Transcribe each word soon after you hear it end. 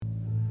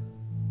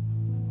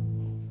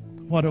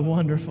What a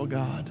wonderful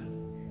God.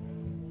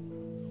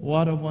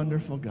 What a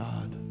wonderful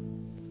God.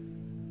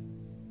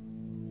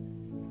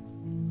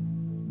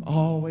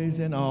 Always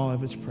in awe of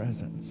his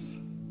presence.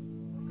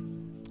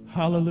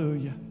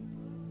 Hallelujah.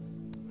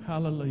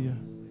 Hallelujah.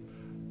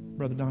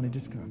 Brother Donnie,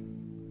 just come.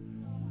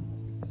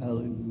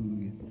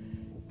 Hallelujah.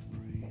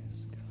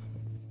 Praise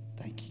God.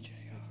 Thank you,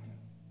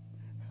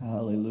 JR.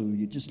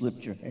 Hallelujah. Just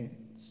lift your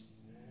hands.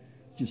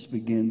 Just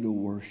begin to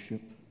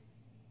worship.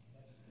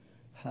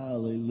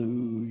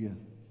 Hallelujah.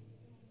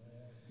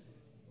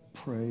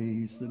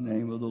 Praise the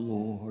name of the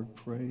Lord.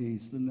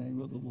 Praise the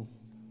name of the Lord.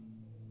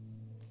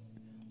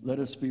 Let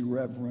us be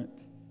reverent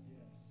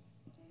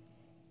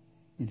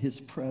in his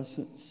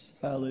presence.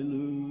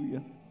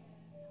 Hallelujah.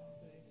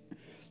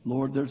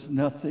 Lord, there's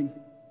nothing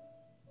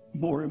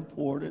more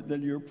important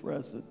than your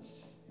presence.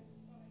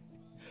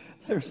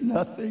 There's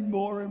nothing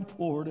more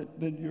important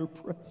than your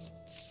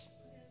presence.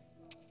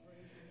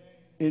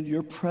 In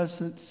your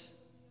presence,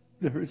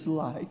 there is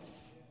life.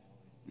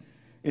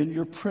 In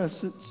your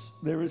presence,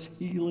 there is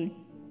healing.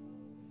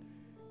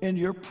 In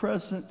your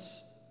presence,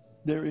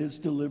 there is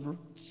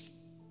deliverance.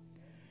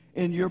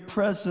 In your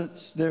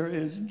presence, there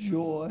is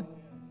joy.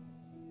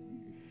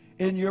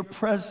 In your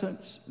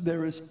presence,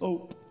 there is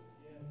hope.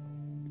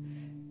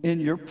 In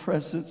your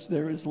presence,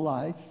 there is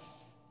life,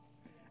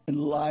 and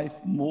life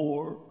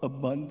more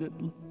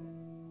abundantly.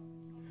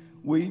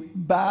 We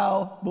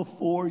bow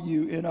before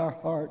you in our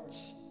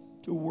hearts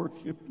to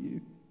worship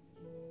you,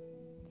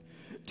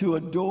 to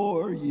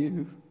adore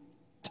you,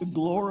 to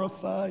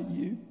glorify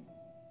you,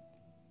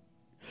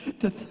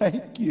 to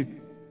thank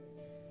you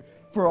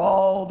for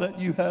all that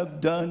you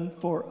have done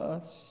for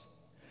us,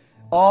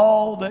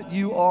 all that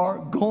you are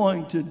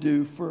going to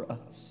do for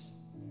us.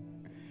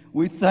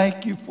 We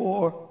thank you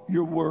for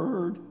your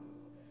word.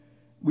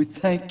 We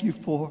thank you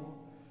for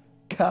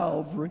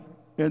Calvary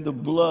and the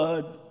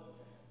blood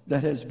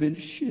that has been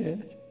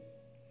shed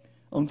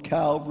on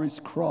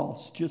Calvary's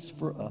cross just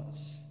for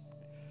us.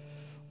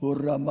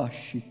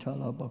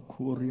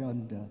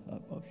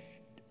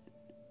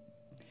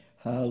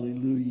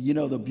 Hallelujah. You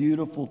know, the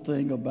beautiful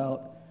thing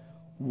about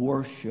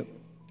worship,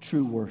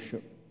 true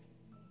worship,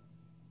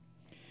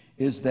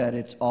 is that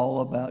it's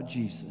all about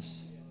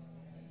Jesus.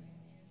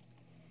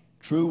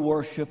 True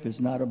worship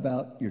is not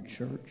about your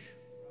church,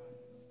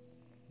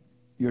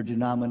 your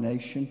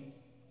denomination,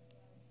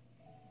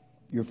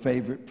 your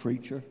favorite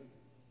preacher.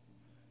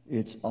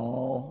 It's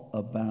all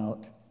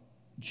about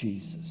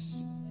Jesus.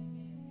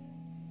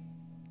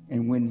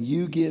 And when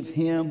you give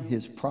him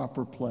his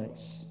proper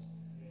place,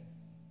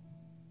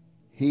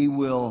 he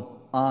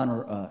will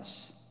honor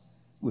us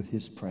with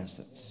his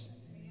presence.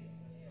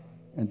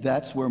 And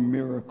that's where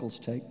miracles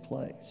take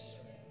place.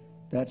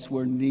 That's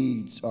where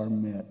needs are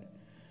met.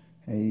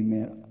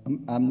 Amen.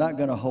 I'm not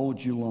going to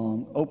hold you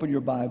long. Open your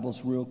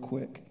Bibles real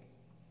quick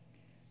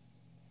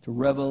to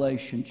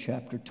Revelation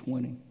chapter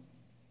 20.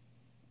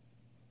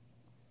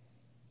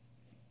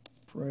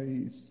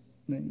 Praise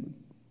the name of the Lord.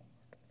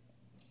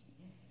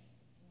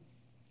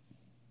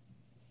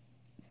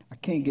 I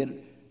can't get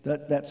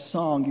it. That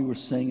song you were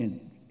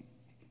singing,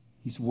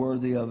 he's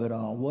worthy of it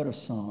all. What a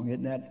song.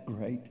 Isn't that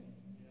great?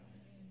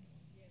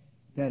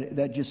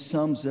 That just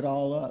sums it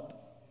all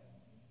up.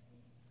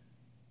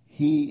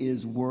 He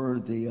is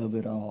worthy of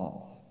it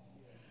all.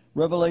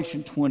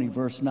 Revelation 20,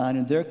 verse 9,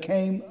 and there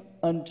came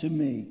unto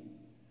me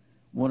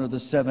one of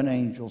the seven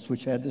angels,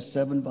 which had the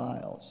seven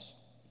vials,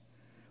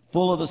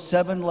 full of the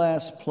seven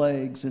last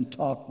plagues, and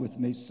talked with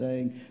me,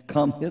 saying,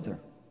 Come hither.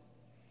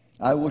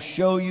 I will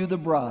show you the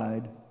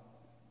bride,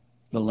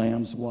 the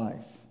Lamb's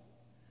wife.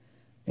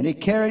 And he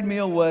carried me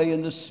away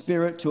in the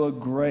Spirit to a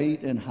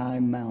great and high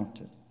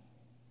mountain,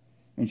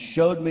 and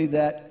showed me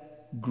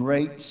that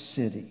great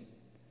city,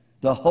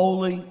 the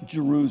holy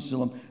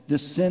Jerusalem,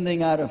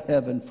 descending out of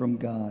heaven from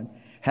God,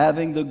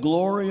 having the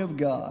glory of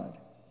God.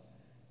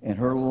 And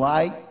her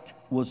light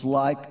was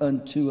like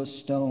unto a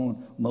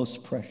stone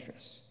most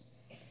precious,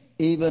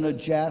 even a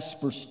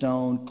jasper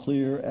stone,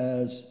 clear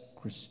as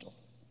crystal.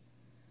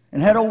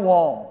 And had a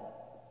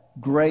wall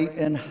great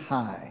and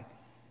high,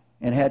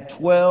 and had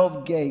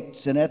 12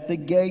 gates, and at the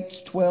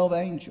gates 12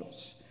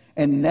 angels,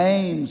 and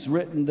names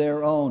written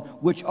thereon,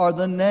 which are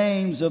the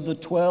names of the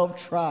 12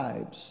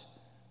 tribes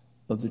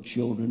of the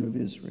children of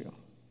Israel.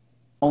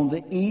 On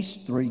the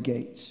east 3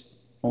 gates,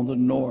 on the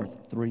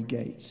north 3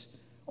 gates,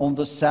 on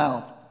the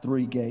south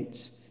 3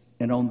 gates,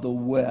 and on the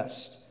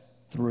west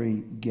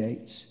 3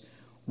 gates.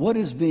 What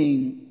is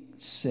being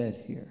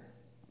said here?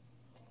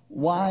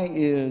 Why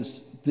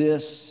is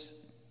this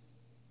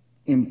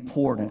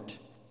important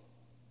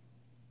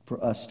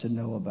for us to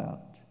know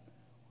about?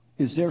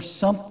 Is there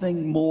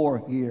something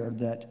more here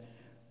that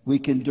we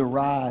can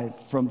derive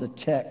from the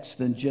text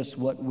than just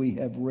what we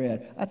have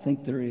read? I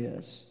think there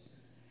is.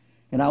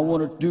 And I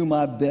want to do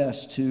my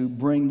best to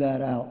bring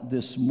that out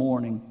this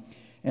morning.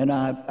 And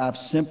I've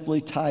simply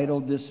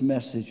titled this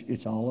message,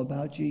 It's All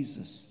About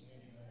Jesus.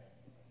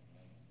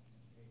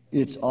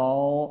 It's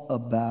all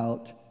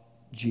about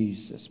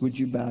Jesus. Would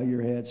you bow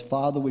your heads?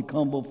 Father, we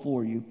come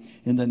before you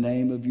in the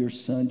name of your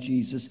Son,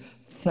 Jesus.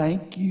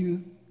 Thank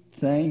you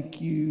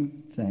thank you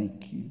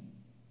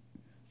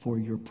for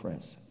your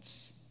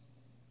presence.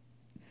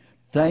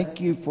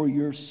 Thank you for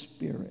your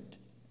Spirit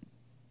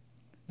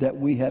that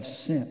we have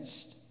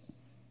sensed,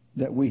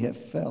 that we have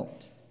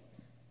felt,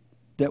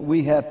 that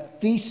we have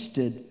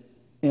feasted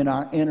in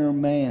our inner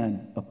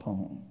man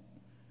upon.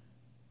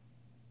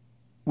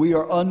 We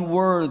are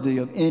unworthy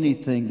of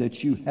anything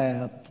that you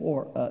have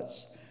for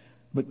us.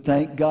 But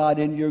thank God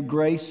in your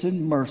grace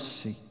and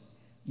mercy,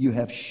 you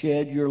have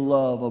shed your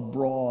love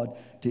abroad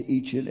to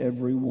each and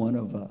every one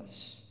of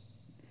us.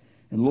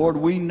 And Lord,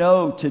 we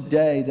know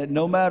today that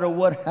no matter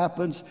what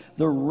happens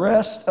the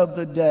rest of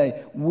the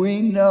day,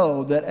 we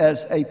know that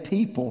as a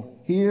people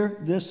here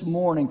this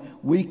morning,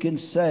 we can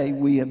say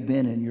we have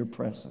been in your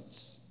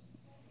presence.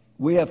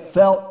 We have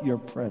felt your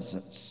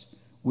presence.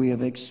 We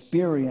have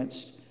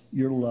experienced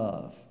your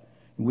love.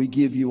 We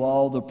give you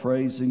all the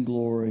praise and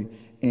glory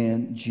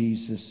in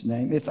Jesus'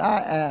 name. If I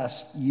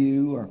ask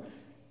you or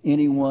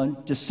anyone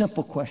just a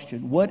simple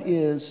question, what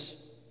is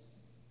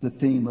the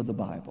theme of the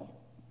Bible?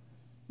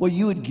 Well,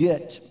 you would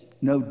get,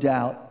 no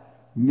doubt,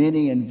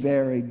 many and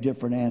very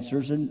different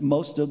answers, and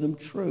most of them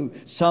true.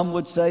 Some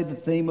would say the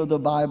theme of the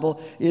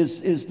Bible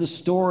is the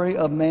story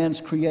of man's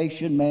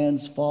creation,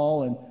 man's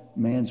fall, and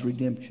man's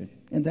redemption.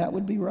 And that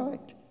would be right.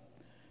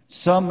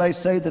 Some may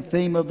say the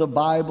theme of the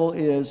Bible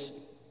is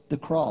the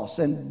cross,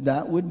 and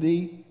that would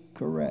be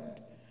correct.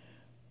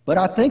 But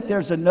I think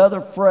there's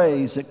another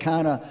phrase that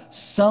kind of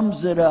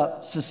sums it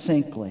up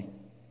succinctly.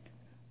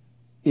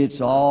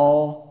 It's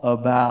all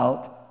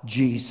about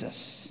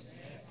Jesus.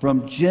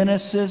 From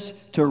Genesis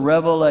to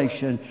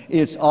Revelation,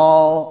 it's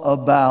all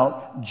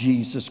about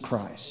Jesus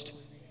Christ.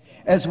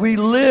 As we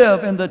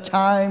live in the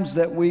times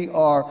that we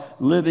are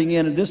living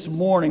in, and this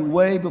morning,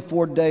 way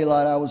before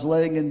daylight, I was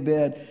laying in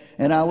bed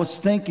and I was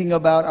thinking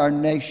about our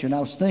nation. I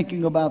was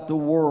thinking about the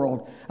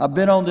world. I've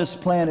been on this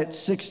planet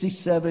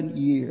 67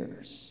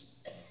 years.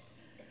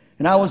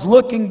 And I was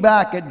looking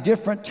back at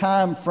different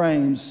time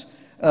frames,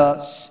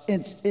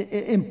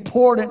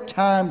 important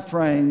time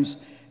frames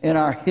in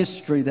our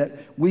history that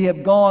we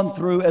have gone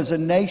through as a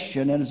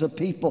nation and as a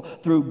people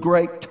through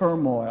great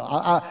turmoil.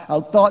 I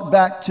thought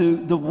back to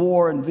the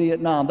war in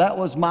Vietnam. That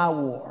was my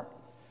war.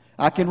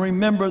 I can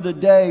remember the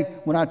day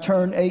when I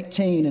turned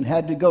 18 and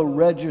had to go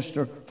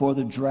register for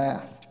the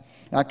draft.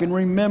 I can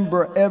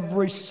remember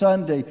every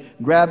Sunday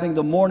grabbing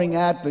the Morning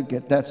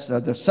Advocate, that's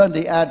the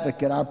Sunday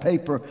Advocate, our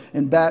paper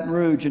in Baton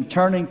Rouge, and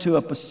turning to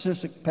a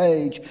specific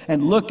page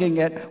and looking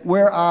at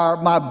where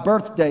my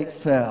birth date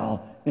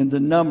fell in the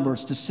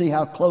numbers to see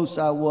how close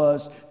I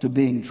was to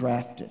being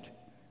drafted.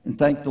 And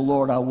thank the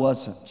Lord I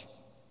wasn't.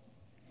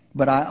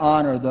 But I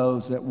honor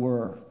those that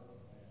were.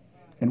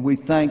 And we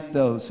thank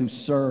those who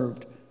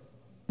served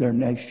their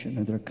nation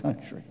and their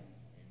country.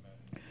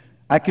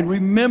 I can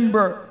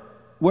remember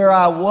where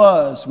I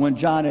was when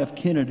John F.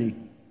 Kennedy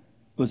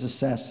was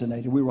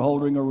assassinated. We were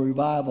holding a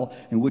revival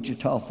in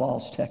Wichita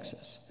Falls,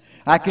 Texas.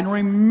 I can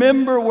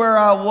remember where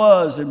I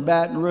was in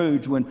Baton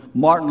Rouge when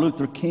Martin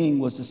Luther King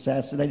was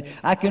assassinated.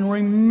 I can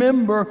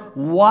remember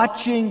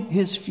watching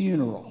his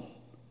funeral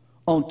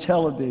on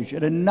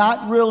television and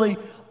not really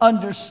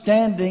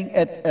understanding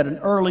at an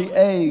early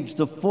age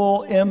the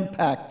full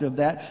impact of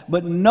that,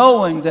 but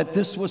knowing that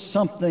this was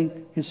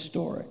something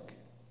historic.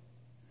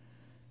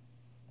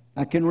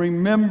 I can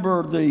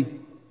remember the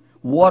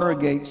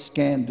Watergate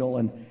scandal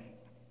and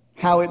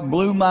how it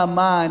blew my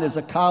mind as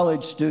a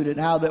college student,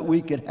 how that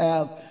we could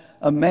have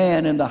a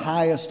man in the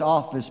highest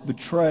office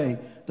betray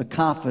the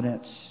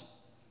confidence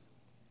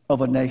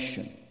of a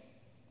nation.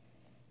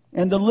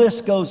 And the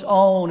list goes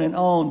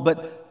on,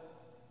 but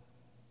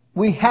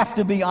we have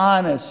to be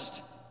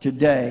honest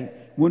today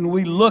when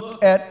we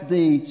look at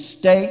the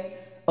state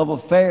of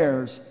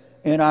affairs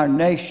in our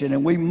nation,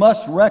 and we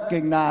must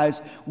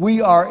recognize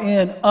we are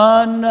in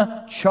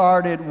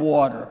uncharted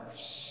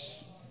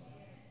waters.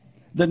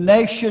 The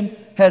nation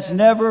has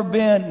never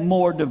been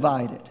more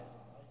divided.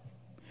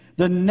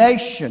 The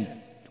nation,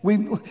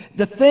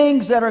 the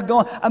things that are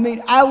going,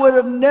 I would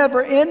have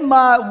never, in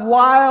my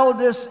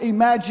wildest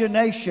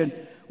imagination,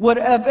 would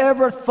have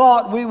ever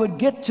thought we would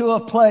get to a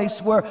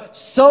place where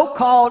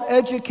so-called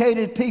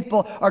educated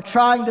people are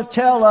trying to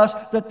tell us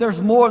that there's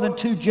more than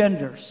two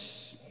genders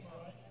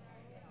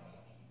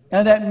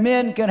and that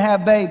men can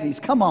have babies.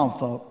 Come on,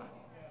 folk.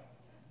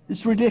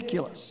 It's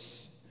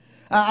ridiculous.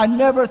 I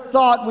never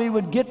thought we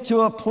would get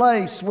to a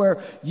place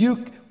where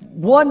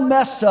one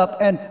mess up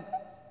and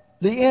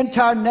the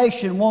entire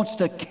nation wants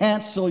to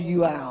cancel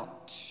you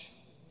out.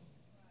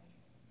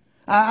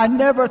 I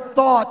never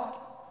thought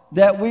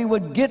that we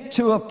would get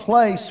to a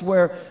place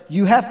where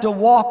you have to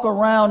walk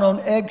around on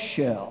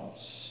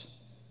eggshells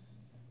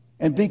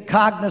and be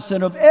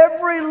cognizant of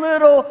every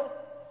little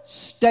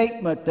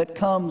statement that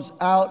comes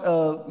out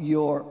of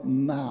your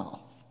mouth.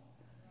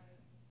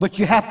 But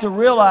you have to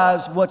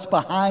realize what's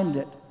behind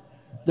it.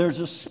 There's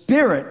a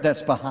spirit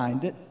that's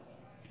behind it.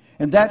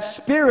 And that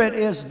spirit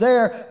is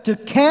there to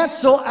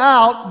cancel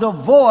out the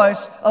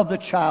voice of the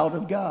child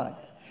of God.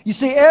 You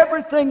see,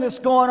 everything that's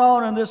going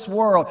on in this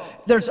world,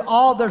 there's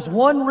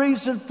one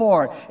reason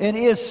for it. It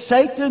is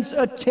Satan's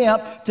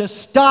attempt to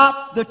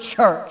stop the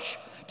church,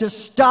 to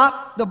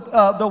stop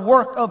the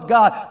work of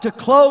God, to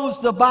close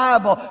the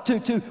Bible.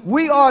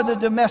 We are the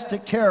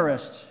domestic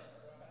terrorists,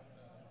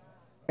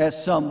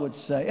 as some would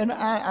say. And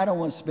I don't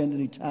want to spend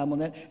any time on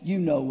that. You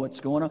know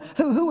what's going on.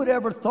 Who would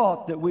ever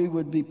thought that we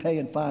would be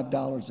paying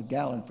 $5 a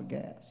gallon for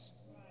gas?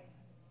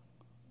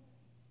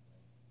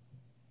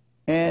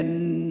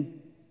 And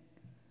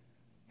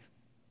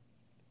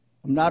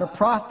I'm not a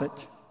prophet,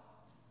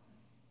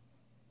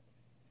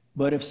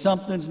 but if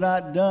something's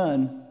not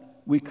done,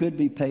 we could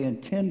be paying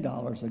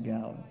 $10 a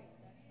gallon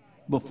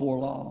before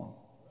long.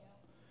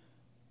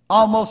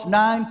 Almost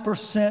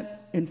 9%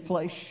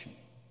 inflation.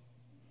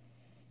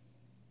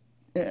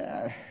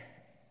 And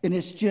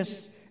it's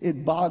just,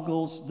 it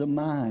boggles the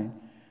mind.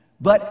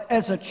 But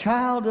as a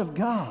child of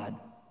God,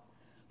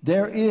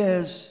 there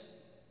is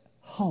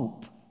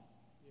hope.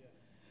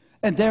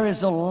 And there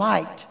is a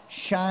light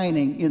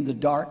shining in the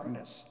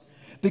darkness.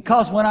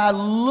 Because when I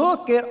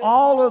look at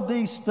all of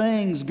these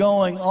things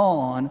going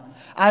on,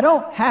 you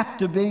don't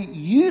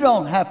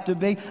have to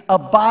be a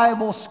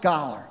Bible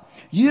scholar.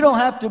 You don't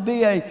have to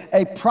be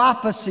a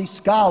prophecy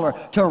scholar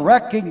to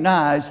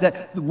recognize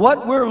that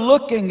what we're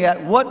looking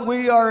at, what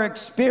we are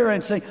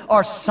experiencing,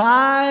 are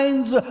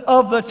signs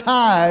of the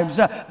times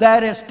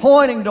that is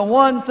pointing to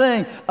one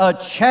thing: a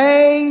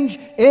change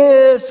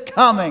is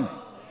coming.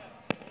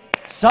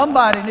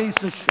 Somebody needs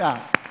to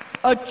shout.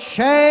 A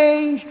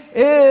change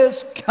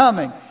is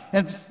coming.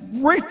 And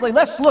briefly,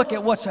 let's look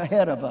at what's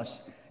ahead of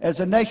us as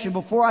a nation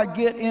before I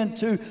get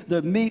into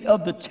the meat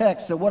of the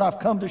text and what I've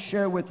come to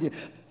share with you.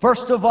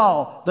 First of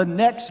all, the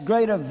next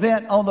great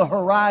event on the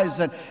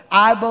horizon,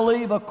 I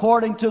believe,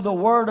 according to the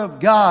Word of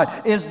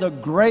God, is the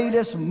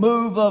greatest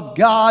move of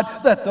God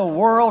that the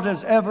world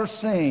has ever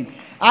seen.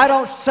 I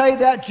don't say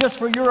that just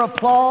for your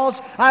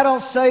applause. I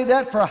don't say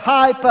that for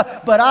hype,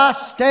 but I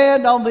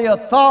stand on the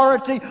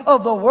authority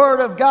of the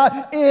Word of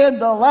God. In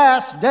the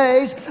last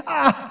days,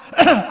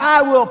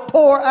 I will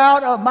pour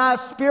out of my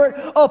Spirit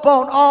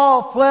upon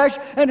all flesh,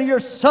 and your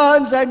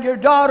sons and your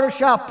daughters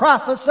shall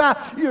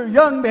prophesy, your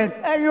young men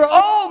and your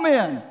old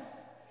men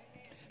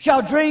shall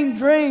dream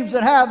dreams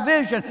and have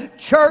vision.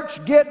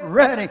 Church, get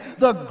ready.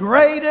 The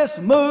greatest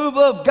move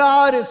of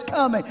God is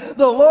coming.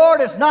 The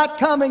Lord is not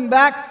coming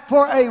back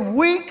for a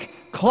weak,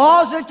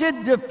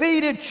 closeted,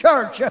 defeated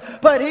church,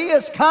 but He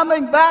is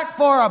coming back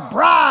for a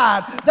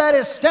bride that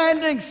is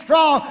standing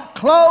strong,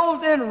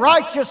 clothed in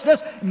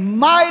righteousness,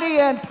 mighty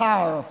and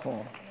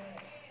powerful.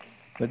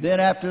 But then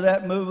after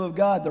that move of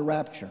God, the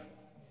rapture.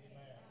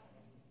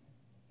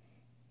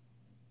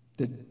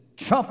 The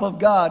trump of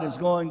God is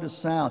going to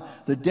sound.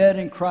 The dead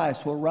in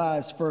Christ will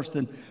rise first,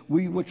 and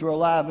we which are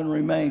alive and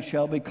remain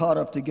shall be caught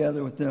up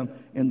together with them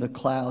in the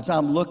clouds.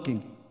 I'm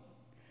looking.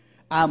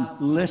 I'm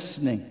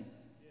listening.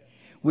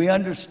 We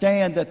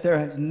understand that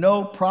there is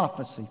no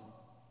prophecy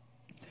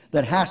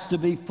that has to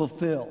be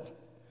fulfilled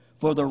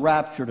for the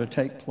rapture to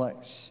take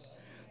place.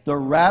 The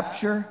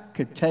rapture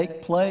could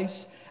take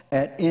place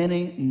at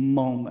any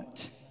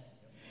moment.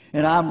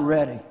 And I'm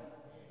ready.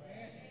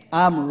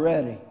 I'm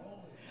ready.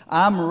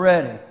 I'm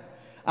ready.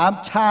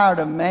 I'm tired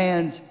of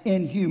man's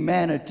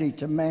inhumanity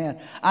to man.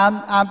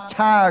 I'm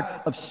tired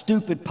of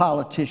stupid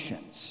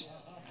politicians.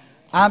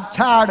 I'm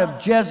tired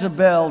of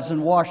Jezebels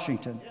in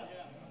Washington.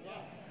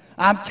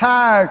 I'm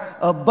tired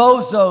of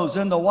bozos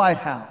in the White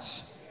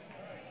House.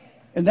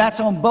 And that's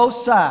on both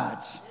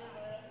sides.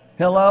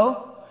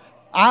 Hello?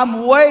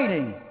 I'm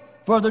waiting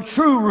for the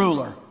true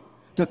ruler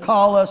to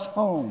call us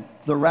home,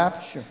 the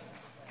rapture.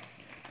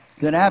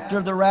 Then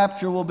after the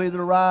rapture will be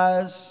the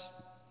rise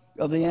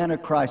of the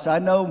Antichrist. I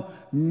know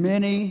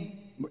many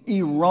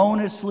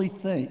erroneously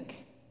think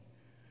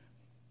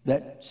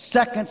that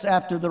seconds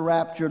after the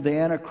rapture, the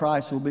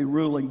Antichrist will be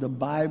ruling. The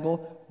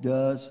Bible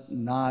does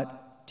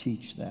not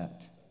teach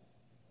that.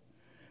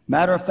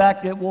 Matter of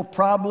fact, it will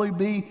probably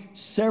be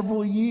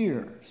several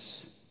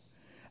years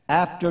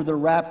after the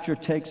rapture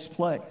takes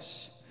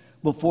place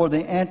before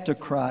the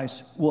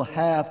Antichrist will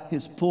have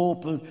his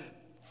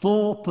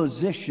full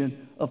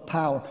position of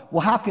power.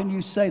 Well, how can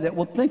you say that?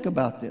 Well, think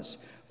about this.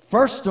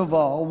 First of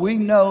all, we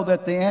know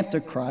that the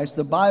Antichrist,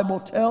 the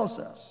Bible tells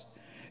us,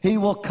 he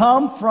will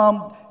come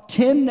from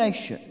 10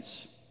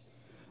 nations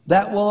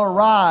that will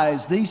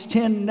arise. These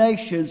 10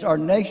 nations are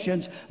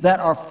nations that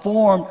are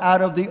formed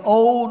out of the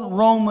old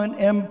Roman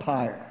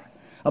Empire.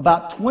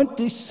 About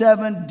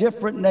 27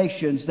 different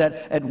nations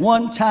that at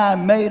one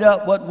time made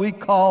up what we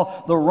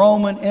call the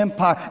Roman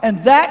Empire.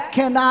 And that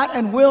cannot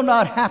and will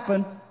not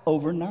happen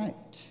overnight.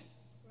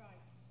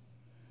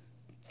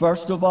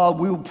 First of all,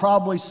 we will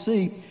probably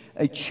see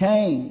a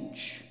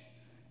change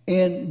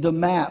in the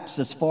maps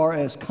as far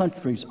as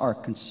countries are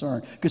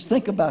concerned. Because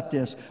think about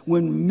this.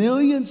 When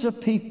millions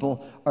of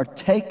people are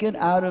taken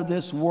out of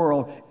this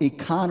world,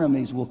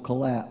 economies will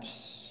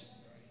collapse.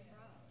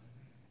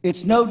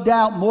 It's no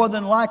doubt more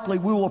than likely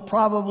we will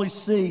probably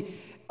see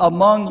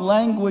among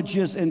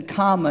languages in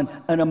common,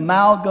 an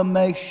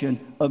amalgamation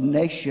of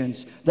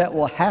nations that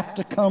will have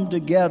to come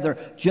together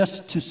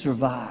just to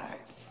survive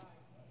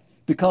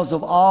because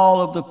of all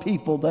of the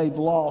people they've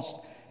lost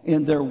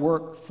in their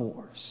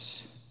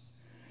workforce.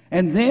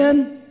 And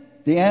then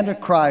the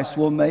Antichrist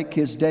will make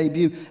his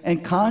debut.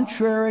 And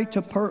contrary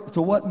to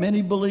what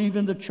many believe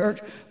in the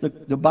church,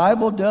 the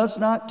Bible does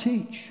not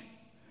teach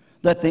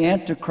that the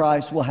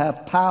Antichrist will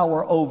have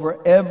power over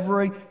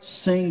every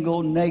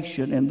single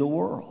nation in the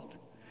world.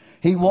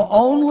 He will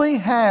only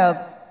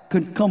have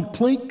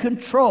complete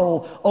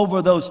control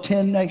over those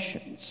 10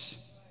 nations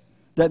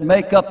that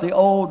make up the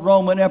old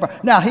Roman Empire.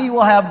 Now, he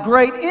will have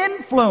great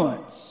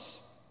influence.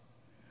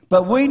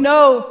 But we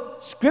know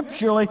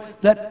scripturally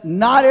that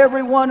not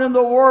everyone in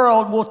the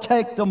world will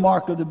take the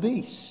mark of the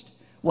beast.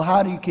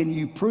 Well, can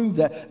you prove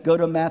that? Go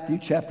to Matthew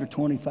chapter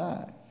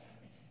 25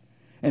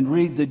 and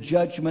read the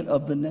judgment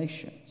of the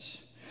nations.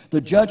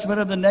 The judgment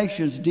of the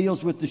nations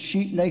deals with the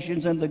sheep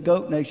nations and the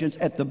goat nations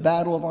at the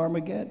battle of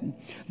Armageddon.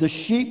 The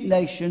sheep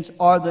nations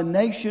are the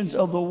nations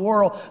of the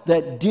world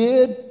that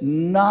did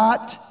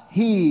not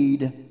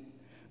heed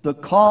the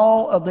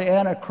call of the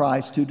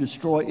Antichrist to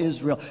destroy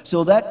Israel.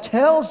 So that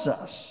tells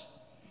us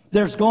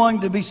there's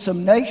going to be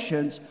some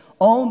nations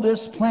on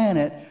this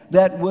planet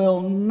that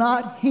will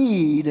not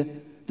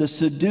heed the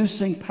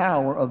seducing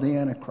power of the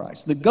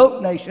Antichrist. The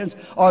goat nations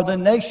are the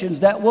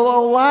nations that will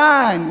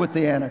align with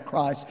the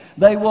Antichrist.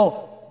 They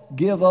will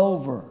give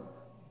over,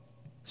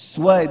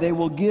 sway. They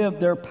will give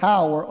their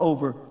power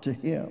over to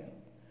him.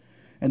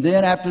 And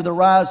then after the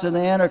rise of the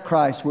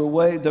Antichrist,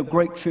 the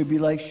great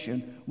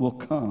tribulation will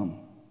come.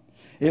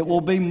 It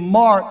will be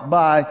marked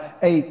by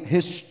a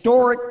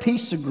historic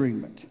peace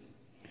agreement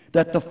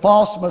that the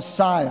false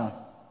Messiah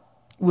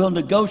will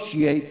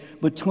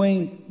negotiate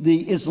between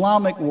the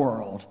Islamic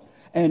world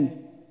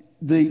and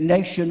the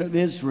nation of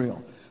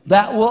Israel,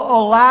 that will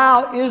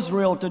allow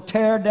Israel to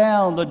tear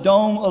down the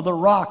Dome of the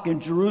Rock in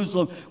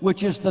Jerusalem,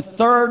 which is the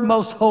third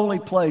most holy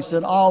place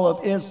in all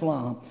of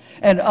Islam,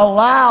 and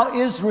allow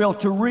Israel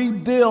to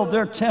rebuild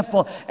their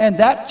temple. And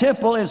that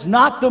temple is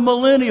not the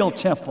millennial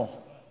temple.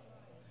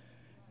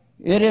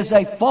 It is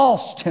a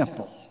false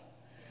temple.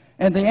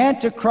 And the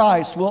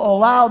Antichrist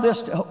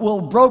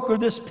will broker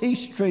this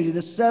peace treaty,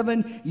 the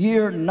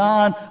 7-year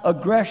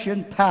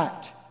non-aggression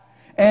pact.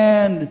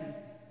 And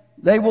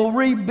they will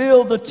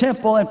rebuild the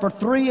temple, and for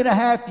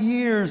 3.5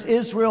 years,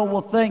 Israel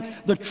will think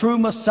the true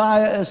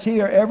Messiah is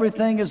here.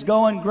 Everything is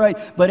going great.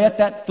 But at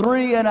that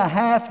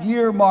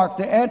 3.5-year mark,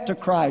 the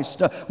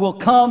Antichrist will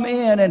come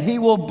in, and he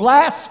will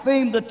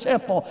blaspheme the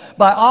temple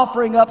by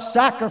offering up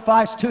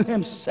sacrifice to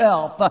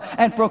himself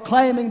and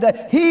proclaiming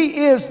that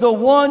he is the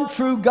one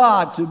true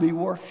God to be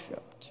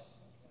worshipped.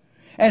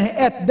 And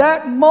at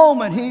that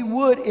moment, he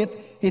would, if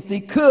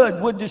he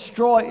could, would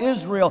destroy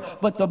Israel.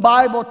 But the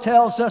Bible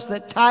tells us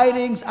that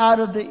tidings out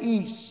of the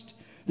east,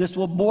 this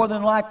will more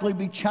than likely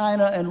be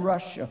China and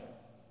Russia,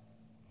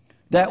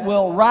 that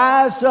will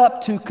rise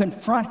up to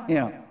confront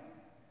him.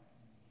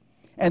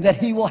 And that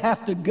he will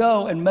have to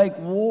go and make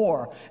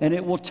war. And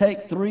it will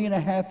take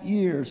 3.5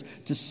 years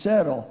to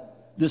settle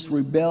this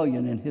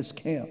rebellion in his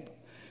camp.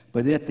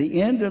 But at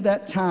the end of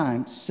that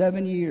time,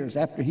 7 years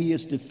after he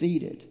is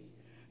defeated,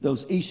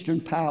 those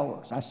Eastern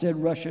powers. I said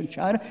Russia and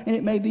China, and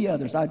it may be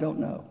others. I don't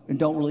know and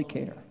don't really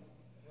care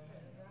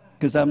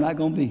because I'm not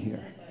going to be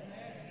here.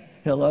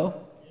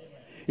 Hello?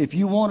 If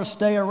you want to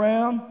stay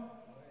around,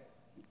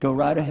 go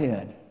right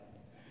ahead.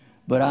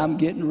 But I'm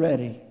getting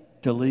ready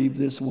to leave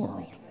this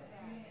world.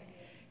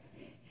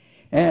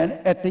 And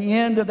at the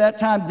end of that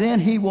time, then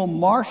he will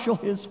marshal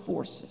his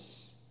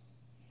forces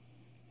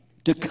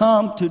to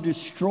come to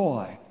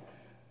destroy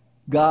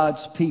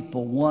God's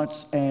people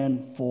once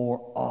and for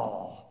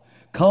all.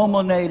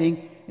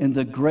 Culminating in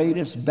the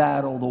greatest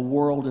battle the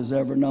world has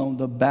ever known,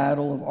 the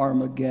Battle of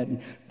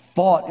Armageddon,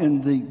 fought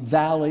in the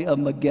Valley of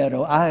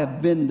Megiddo. I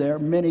have been there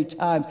many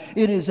times.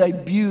 It is a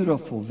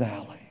beautiful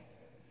valley,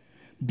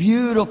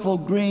 beautiful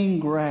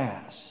green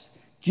grass,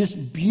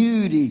 just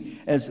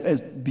beauty as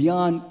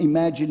beyond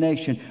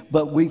imagination.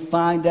 But we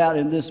find out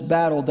in this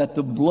battle that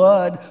the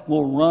blood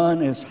will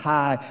run as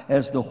high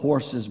as the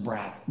horse's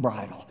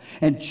bridle.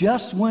 And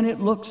just when it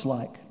looks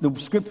like, the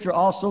scripture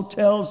also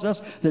tells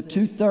us that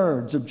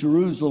 2/3 of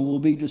Jerusalem will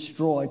be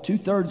destroyed.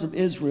 2/3 of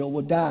Israel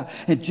will die.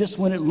 And just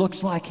when it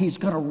looks like he's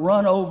going to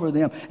run over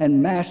them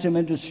and mash them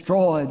and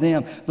destroy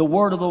them, the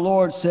word of the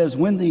Lord says,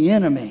 when the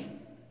enemy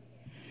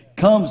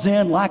comes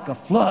in like a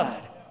flood,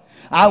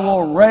 I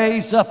will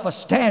raise up a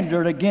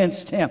standard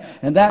against him.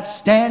 And that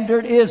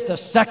standard is the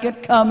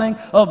second coming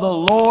of the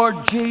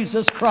Lord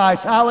Jesus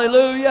Christ.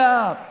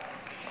 Hallelujah.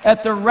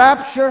 At the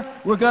rapture,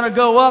 we're going to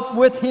go up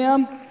with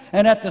him.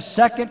 And at the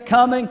second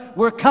coming,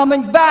 we're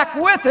coming back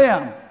with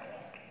him.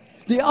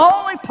 The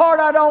only part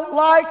I don't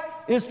like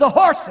is the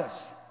horses.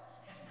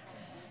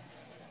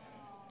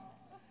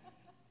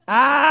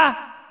 I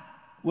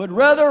would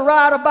rather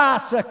ride a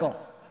bicycle.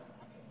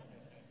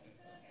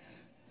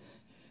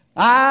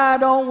 I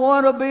don't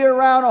want to be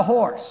around a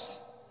horse.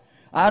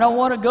 I don't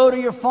want to go to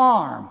your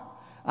farm.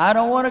 I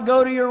don't want to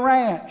go to your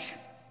ranch.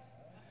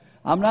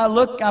 I'm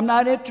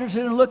not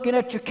interested in looking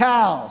at your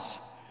cows.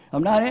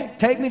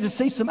 Take me to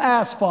see some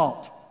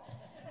asphalt.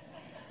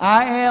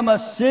 I am a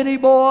city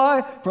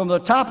boy from the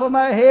top of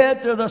my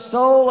head to the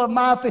sole of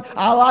my feet.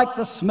 I like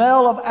the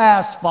smell of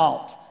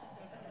asphalt.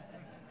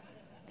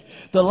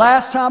 The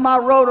last time I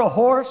rode a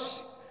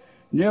horse,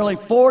 nearly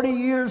 40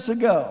 years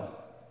ago,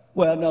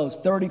 well, no, it's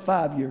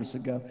 35 years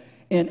ago,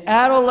 in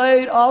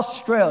Adelaide,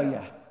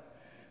 Australia.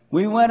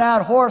 We went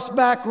out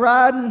horseback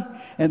riding,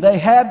 and they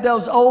had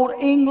those old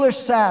English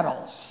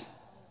saddles,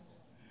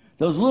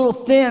 those little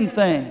thin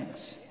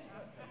things.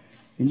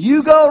 And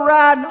you go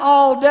riding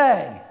all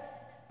day.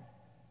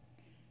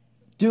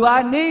 Do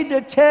I need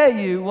to tell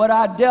you what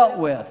I dealt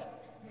with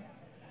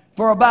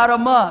for about a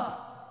month?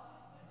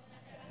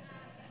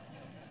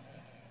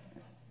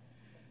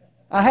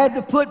 I had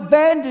to put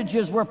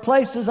bandages where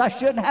places I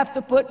shouldn't have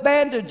to put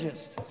bandages.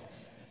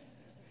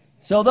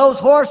 So those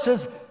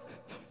horses,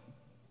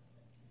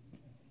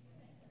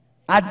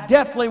 I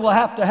definitely will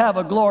have to have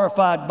a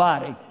glorified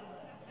body.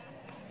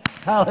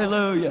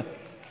 Hallelujah.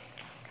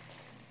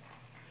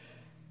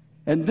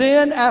 And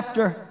then at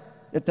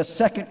the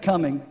second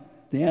coming,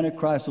 the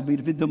Antichrist will be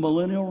defeated. The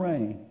millennial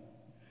reign,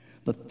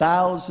 the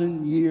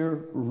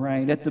 1,000-year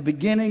reign. At the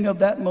beginning of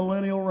that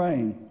millennial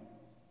reign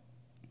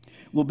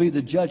will be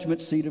the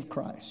judgment seat of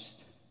Christ,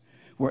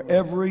 where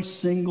every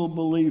single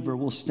believer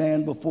will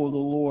stand before the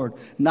Lord,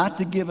 not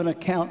to give an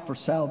account for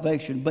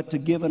salvation, but to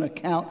give an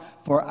account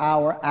for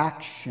our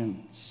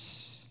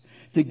actions,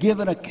 to give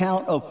an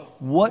account of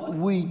what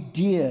we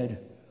did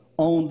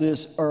on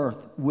this earth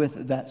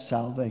with that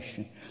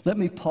salvation. Let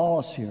me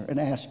pause here and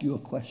ask you a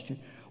question.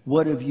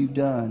 What have you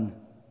done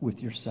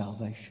with your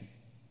salvation?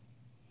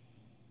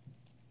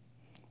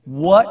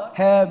 What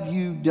have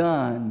you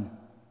done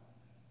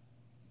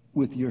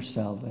with your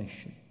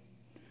salvation?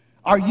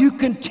 Are you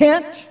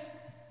content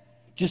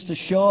just to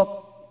show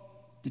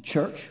up to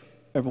church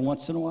every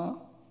once in a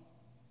while?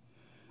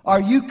 Are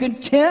you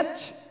content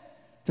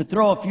to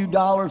throw a few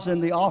dollars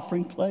in the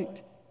offering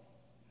plate?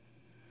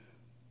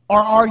 Or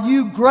are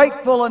you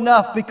grateful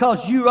enough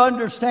because you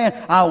understand,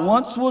 I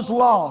once was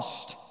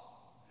lost,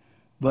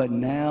 but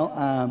now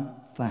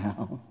I'm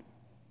found?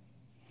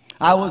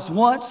 I was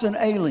once an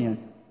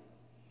alien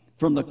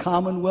from the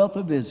commonwealth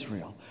of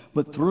Israel,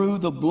 but through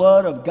the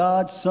blood of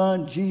God's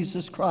Son,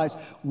 Jesus Christ,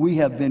 we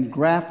have been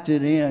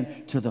grafted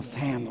in to the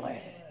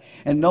family.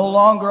 And no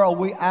longer are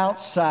we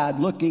outside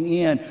looking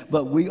in,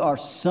 but we are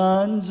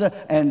sons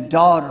and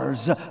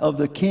daughters of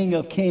the King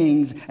of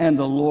Kings and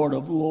the Lord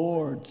of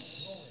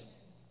Lords.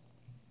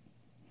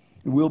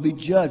 We'll be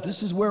judged.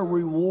 This is where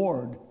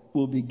reward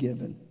will be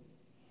given,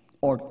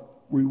 or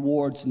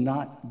rewards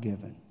not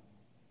given.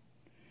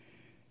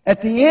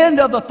 At the end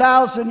of the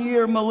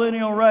 1,000-year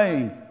millennial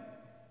reign,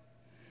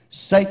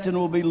 Satan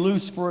will be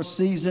loosed for a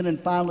season and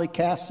finally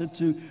cast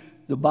into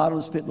the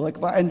bottomless pit, the lake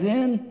of fire. And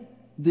then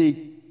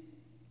the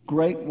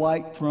great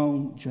white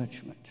throne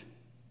judgment,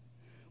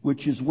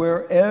 which is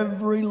where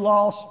every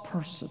lost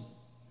person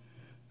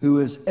who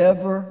has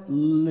ever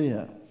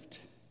lived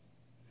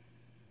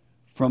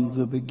from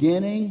the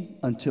beginning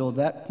until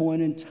that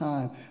point in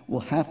time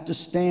will have to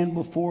stand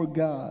before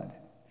God.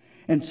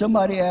 And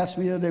somebody asked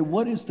me the other day,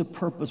 what is the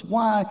purpose?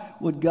 Why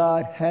would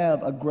God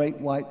have a great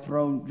white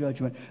throne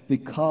judgment?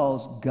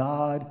 Because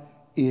God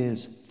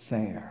is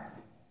fair.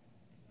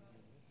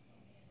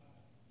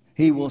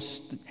 He will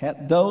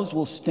those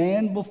will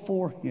stand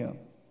before him,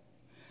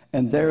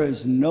 and there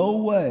is no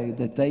way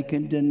that they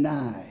can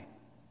deny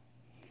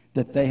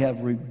that they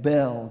have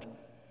rebelled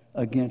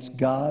against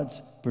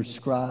God's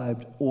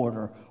prescribed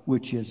order,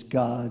 which is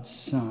God's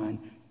Son,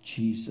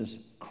 Jesus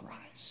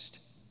Christ.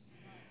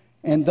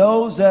 And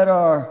those that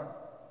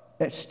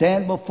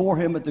stand before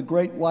him at the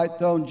great white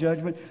throne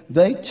judgment,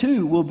 they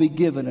too will be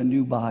given a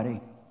new body.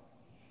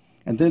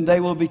 And then they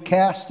will be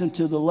cast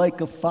into the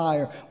lake of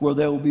fire, where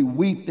there will be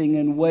weeping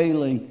and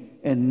wailing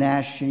and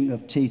gnashing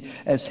of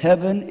teeth. As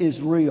heaven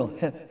is real,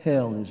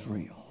 hell is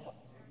real.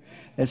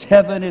 As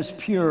heaven is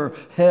pure,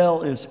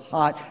 hell is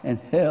hot, and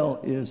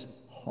hell is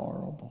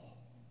horrible.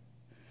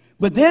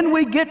 But then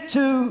we get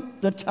to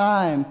the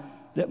time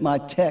that my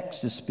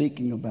text is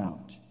speaking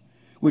about,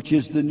 which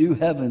is the new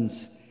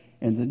heavens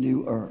and the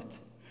new earth,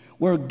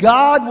 where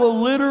God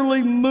will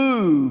literally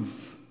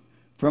move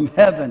from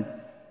heaven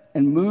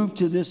and move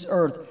to this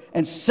earth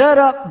and set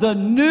up the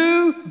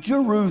new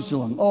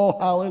Jerusalem. Oh,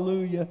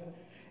 hallelujah.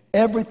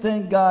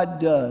 Everything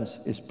God does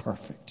is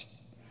perfect,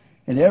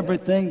 and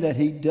everything that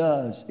he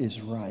does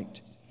is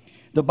right.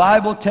 The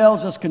Bible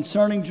tells us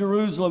concerning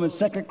Jerusalem in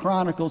 2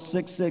 Chronicles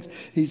 6:6,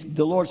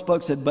 the Lord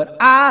spoke, said, "But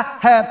I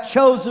have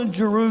chosen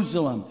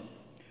Jerusalem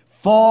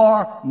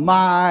for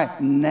my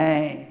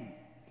name."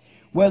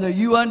 Whether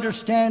you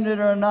understand it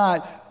or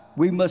not,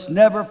 we must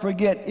never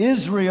forget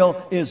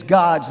Israel is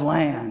God's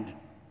land.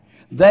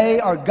 They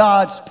are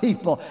God's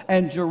people,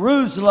 and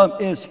Jerusalem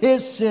is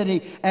his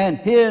city and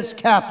his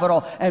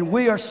capital, and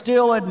we are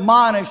still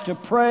admonished to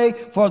pray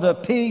for the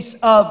peace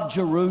of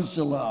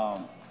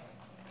Jerusalem.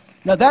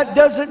 Now, that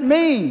doesn't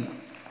mean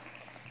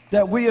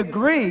that we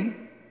agree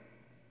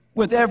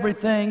with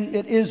everything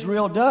that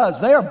Israel does.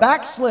 They are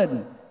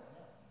backslidden.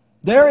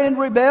 They're in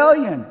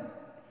rebellion.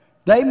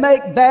 They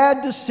make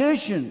bad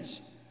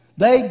decisions.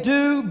 They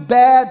do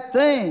bad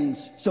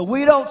things. So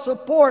we don't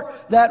support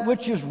that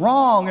which is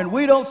wrong, and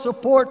we don't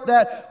support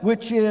that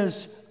which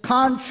is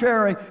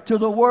contrary to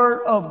the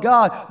Word of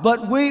God.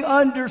 But we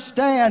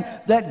understand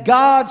that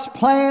God's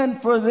plan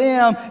for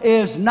them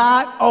is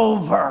not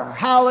over.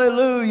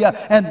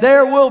 Hallelujah. And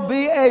there will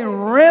be a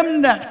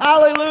remnant.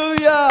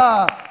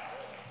 Hallelujah.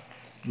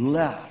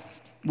 Left.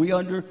 We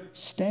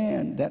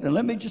understand that. And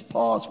let me just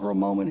pause for a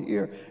moment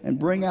here and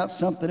bring out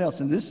something else.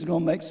 And this is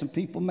going to make some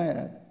people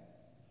mad.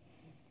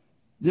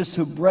 This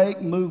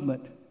Hebraic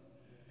movement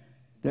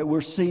that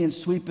we're seeing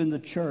sweeping the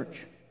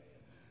church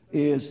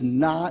is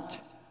not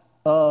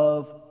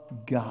of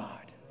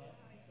God.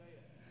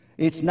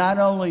 It's not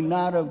only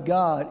not of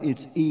God,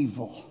 it's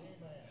evil.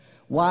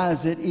 Why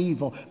is it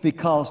evil?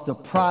 Because the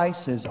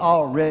price has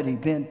already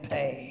been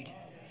paid.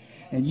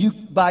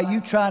 And by you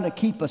trying to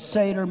keep a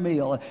Seder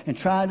meal and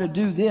trying to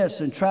do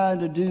this and trying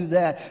to do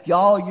that,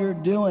 all you're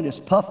doing is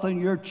puffing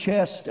your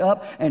chest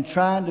up and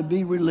trying to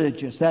be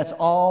religious. That's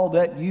all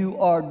that you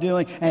are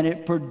doing. And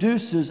it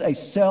produces a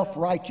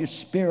self-righteous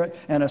spirit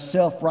and a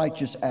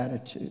self-righteous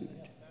attitude.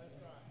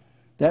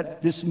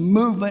 That this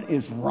movement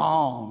is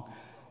wrong.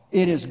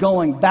 It is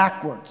going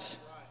backwards.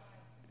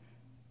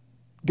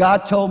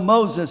 God told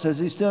Moses as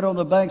he stood on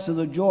the banks of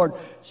the Jordan,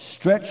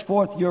 stretch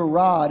forth your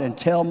rod and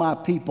tell my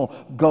people,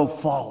 go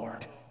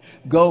forward.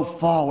 Go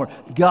forward.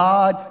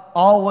 God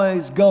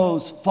always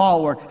goes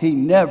forward. He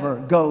never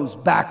goes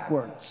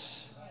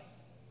backwards.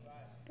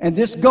 And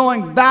this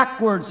going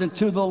backwards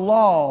into the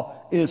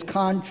law is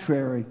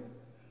contrary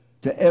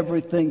to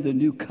everything the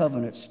new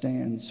covenant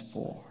stands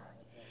for.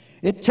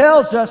 It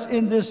tells us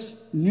in this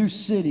new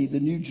city, the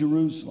New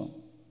Jerusalem,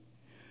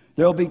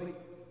 there will be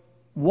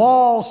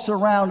walls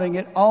surrounding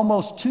it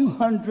almost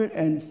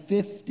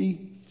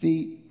 250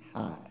 feet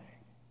high.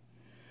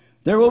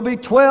 There will be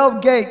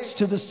 12 gates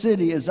to the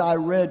city, as I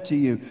read to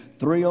you.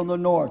 3 on the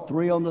north,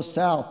 3 on the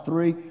south,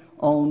 3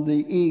 on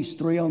the east,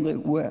 3 on the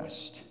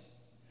west.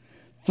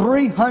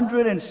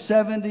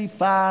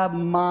 375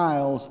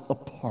 miles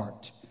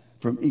apart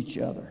from each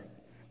other.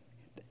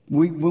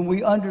 When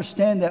we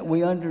understand that,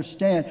 we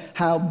understand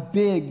how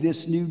big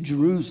this New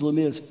Jerusalem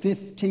is.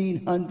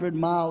 1,500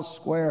 miles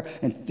square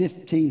and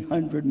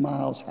 1,500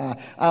 miles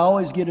high. I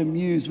always get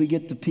amused. We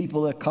get the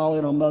people that call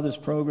in on Mother's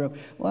program.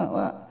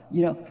 Well,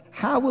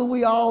 how will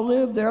we all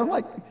live there? I'm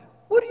like,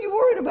 what are you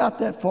worried about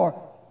that for?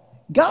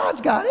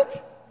 God's got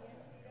it.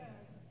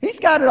 He's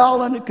got it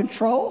all under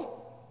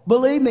control.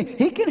 Believe me,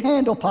 He can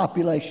handle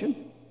population.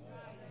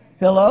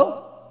 Hello?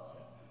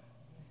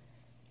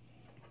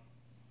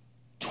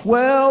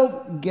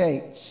 12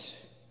 gates.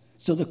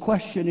 So the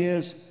question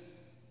is,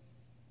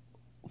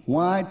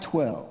 why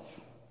 12?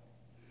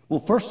 Well,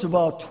 first of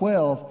all,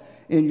 12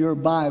 in your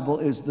Bible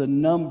is the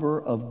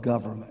number of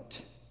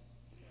government.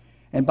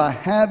 And by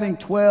having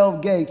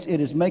 12 gates,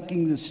 it is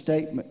making the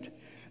statement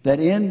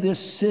that in this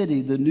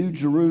city, the New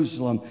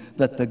Jerusalem,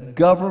 that the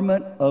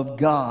government of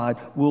God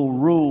will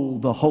rule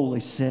the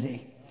holy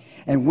city.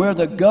 And where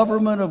the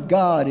government of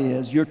God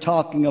is, you're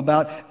talking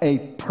about a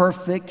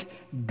perfect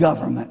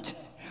government.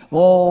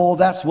 Oh,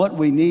 that's what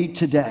we need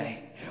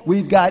today.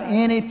 We've got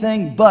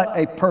anything but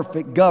a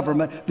perfect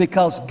government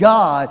because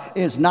God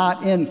is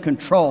not in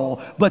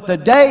control. But the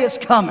day is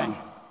coming.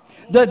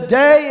 The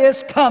day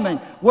is coming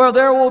where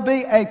there will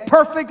be a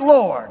perfect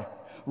Lord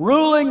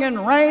ruling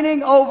and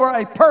reigning over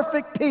a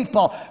perfect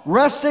people,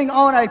 resting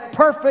on a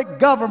perfect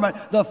government,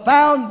 the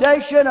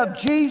foundation of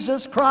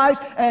Jesus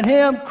Christ and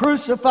Him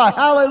crucified.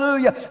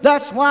 Hallelujah.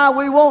 That's why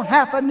we won't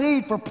have a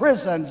need for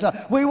prisons.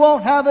 We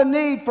won't have a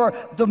need for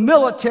the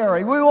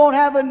military. We won't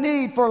have a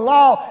need for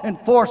law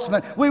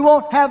enforcement. We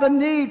won't have a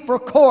need for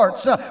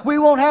courts. We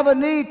won't have a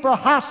need for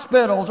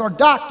hospitals or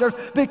doctors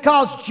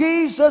because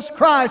Jesus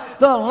Christ,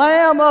 the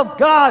Lamb of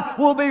God,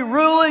 will be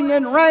ruling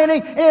and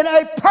reigning in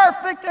a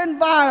perfect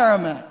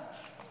environment.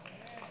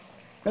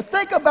 Now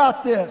think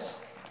about this.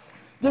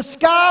 The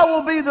sky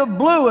will be the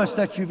bluest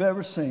that you've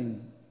ever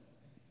seen.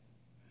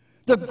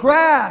 The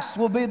grass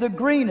will be the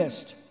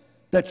greenest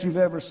that you've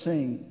ever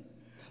seen.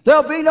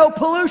 There'll be no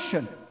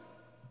pollution.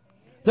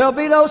 There'll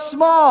be no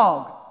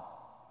smog.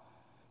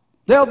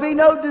 There'll be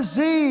no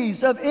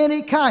disease of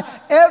any kind.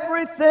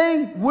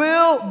 Everything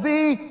will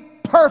be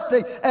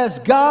perfect as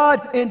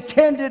God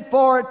intended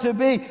for it to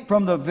be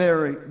from the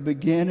very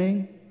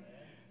beginning.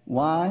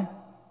 Why?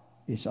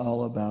 It's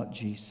all about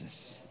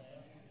Jesus.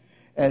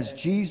 As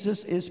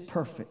Jesus is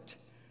perfect,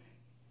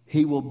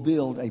 He will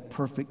build a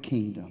perfect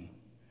kingdom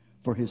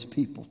for His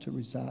people to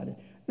reside in.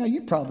 Now,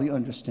 you probably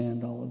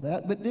understand all of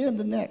that, but then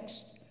the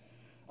next.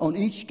 On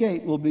each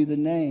gate will be the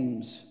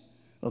names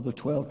of the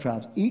 12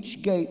 tribes.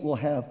 Each gate will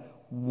have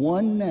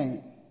one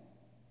name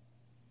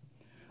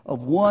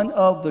of one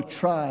of the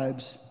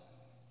tribes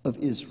of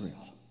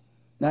Israel.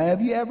 Now,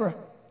 have you ever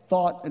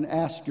thought and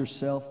asked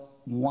yourself,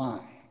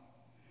 why?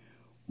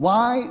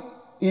 Why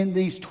in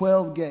these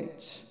 12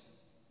 gates,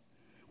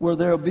 where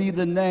there will be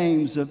the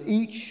names of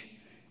each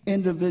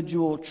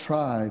individual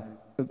tribe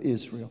of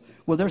Israel?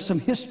 Well, there's some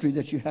history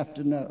that you have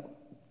to know.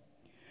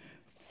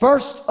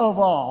 First of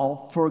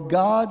all, for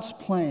God's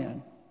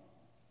plan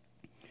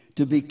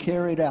to be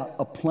carried out,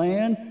 a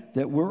plan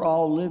that we're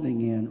all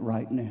living in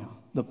right now,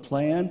 the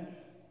plan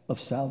of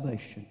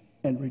salvation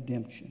and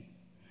redemption.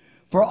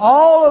 For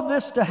all of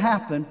this to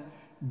happen,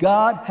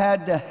 God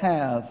had to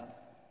have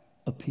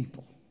a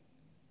people.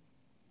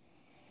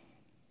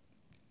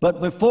 But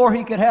before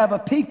he could have a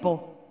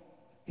people,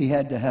 he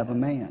had to have a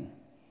man.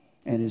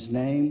 And his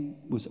name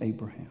was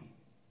Abraham.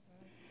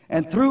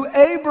 And through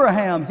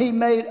Abraham, he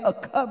made a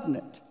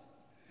covenant.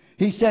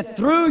 He said,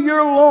 through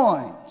your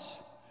loins,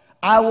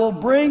 I will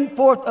bring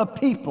forth a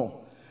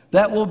people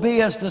that will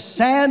be as the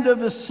sand of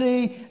the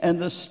sea and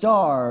the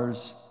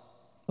stars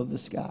of the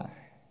sky.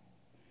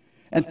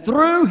 And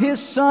through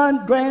his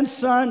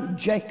grandson,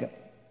 Jacob,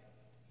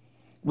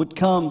 would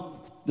come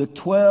the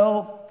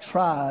 12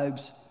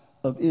 tribes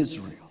of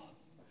Israel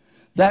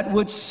that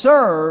would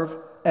serve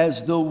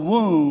as the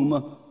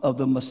womb of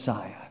the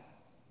Messiah.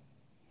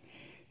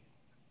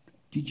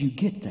 Did you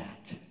get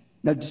that?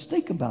 Now just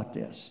think about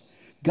this.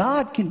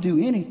 God can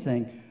do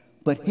anything,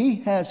 but he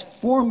has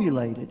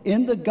formulated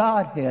in the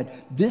Godhead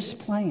this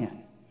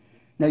plan.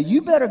 Now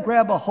you better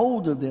grab a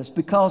hold of this,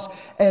 because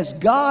as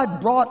God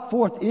brought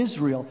forth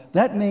Israel,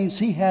 that means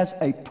he has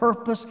a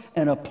purpose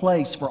and a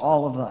place for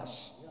all of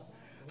us.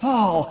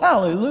 Oh,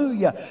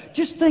 hallelujah.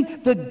 Just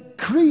think, the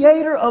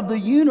creator of the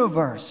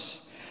universe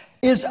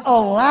is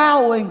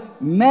allowing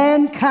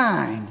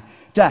mankind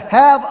to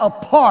have a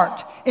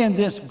part in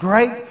this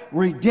great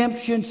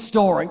redemption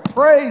story.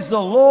 Praise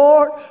the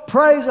Lord.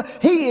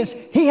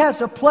 He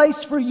has a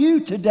place for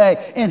you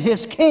today in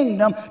his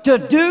kingdom to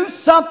do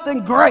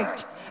something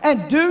great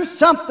and do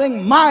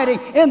something mighty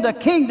in the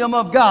kingdom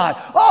of God.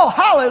 Oh,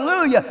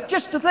 hallelujah.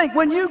 Just to think,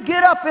 when you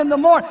get up in the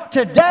morning,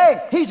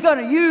 today he's going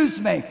to use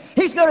me.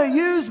 He's going to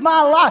use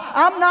my life.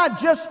 I'm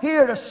not just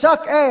here to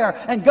suck air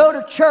and go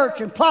to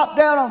church and plop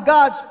down on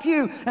God's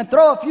pew and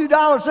throw a few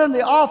dollars in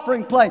the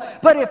offering plate.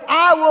 But if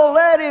I will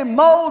let him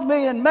mold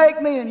me and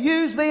make me and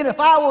use me, and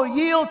if I will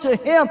yield to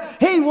him,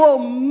 he will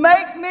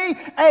make me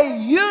a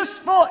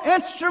useful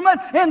instrument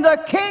in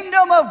the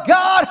kingdom of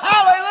God.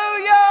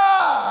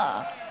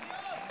 Hallelujah.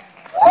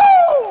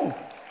 Woo!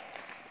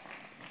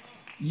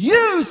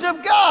 Used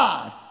of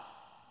God.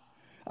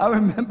 I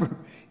remember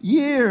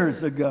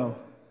years ago,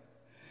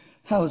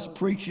 I was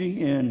preaching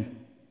in,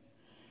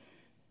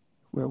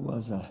 where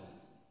was I?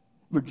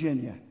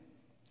 Virginia,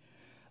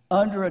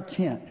 under a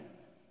tent.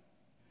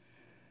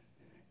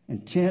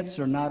 And tents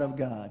are not of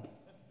God.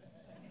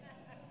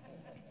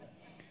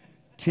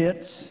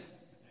 Tents,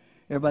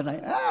 everybody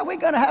think, we're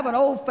going to have an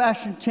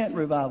old-fashioned tent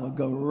revival.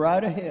 Go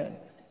right ahead.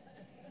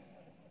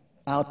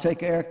 I'll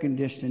take air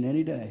conditioning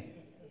any day.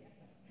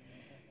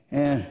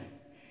 And,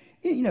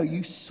 you know,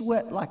 you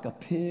sweat like a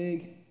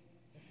pig.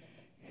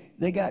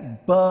 They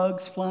got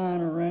bugs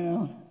flying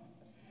around.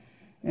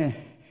 And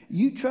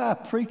you try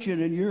preaching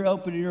and you're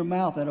opening your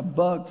mouth and a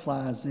bug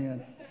flies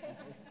in.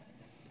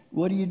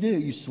 What do?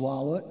 You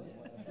swallow it.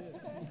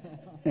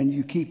 And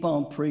you keep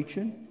on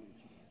preaching.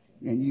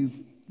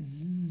 And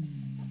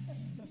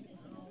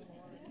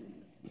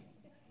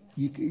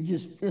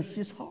it's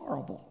just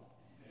horrible.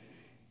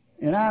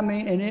 And I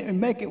mean, and it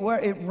make it where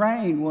it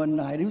rained one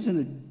night. It was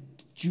in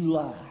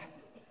July.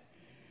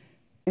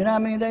 And I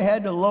mean, they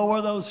had to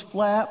lower those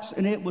flaps,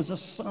 and it was a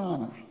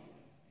sauna.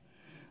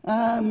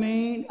 I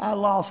mean, I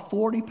lost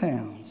 40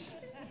 pounds.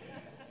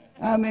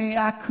 I mean,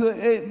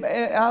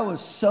 I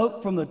was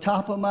soaked from the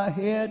top of my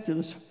head to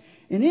the.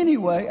 And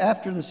anyway,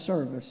 after the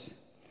service,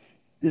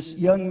 this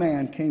young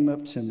man came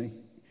up to me.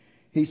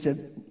 He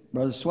said,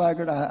 Brother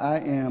Swaggart,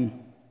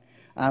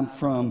 I'm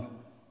from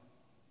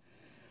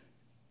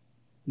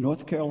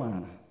North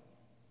Carolina,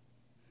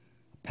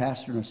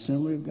 pastor in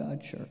Assembly of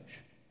God Church.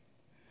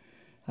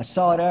 I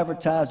saw it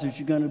advertised that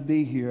you're going to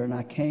be here, and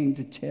I came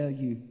to tell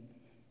you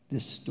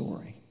this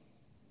story.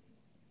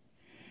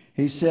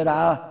 He said,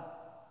 I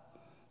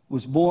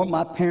was born,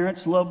 my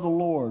parents loved the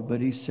Lord,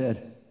 but he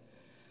said,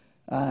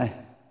 I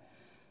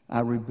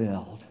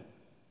rebelled.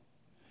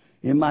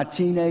 In my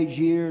teenage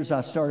years,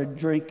 I started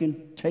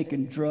drinking,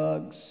 taking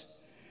drugs.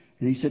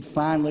 And he said,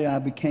 finally, I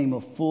became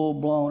a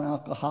full-blown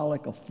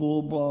alcoholic, a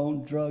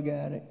full-blown drug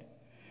addict.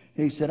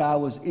 He said, I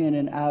was in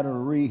and out of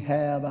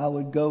rehab. I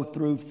would go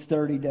through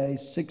 30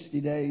 days,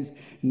 60 days,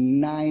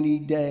 90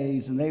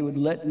 days, and they would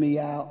let me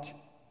out.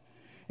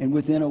 And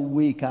within a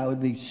week, I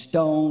would be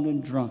stoned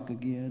and drunk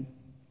again.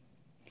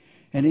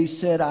 And he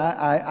said,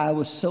 I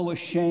was so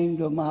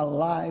ashamed of my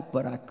life,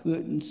 but I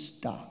couldn't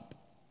stop.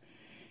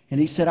 And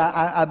he said,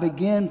 I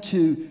began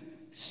to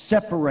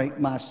separate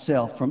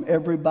myself from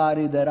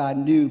everybody that I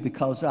knew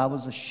because I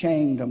was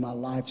ashamed of my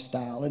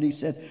lifestyle. And he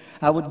said,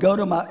 I would go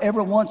to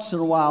every once in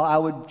a while, I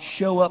would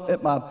show up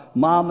at my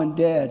mom and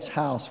dad's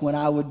house when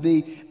I would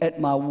be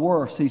at my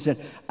worst. He said,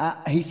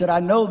 I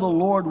know the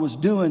Lord was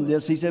doing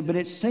this. He said, but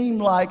it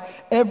seemed like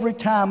every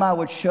time I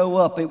would show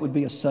up, it would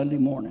be a Sunday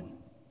morning.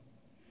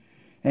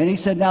 And he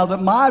said, now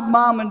that my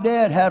mom and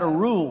dad had a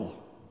rule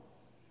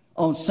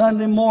on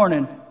Sunday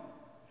morning,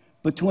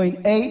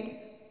 between 8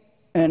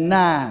 and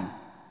 9.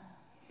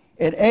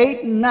 At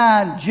 8 and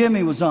 9,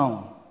 Jimmy was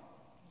on.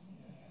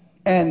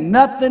 And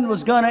nothing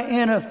was going to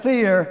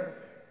interfere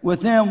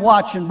with them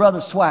watching Brother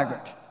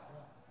Swaggart.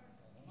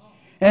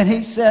 And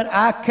he said,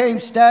 I came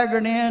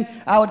staggering in.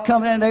 I would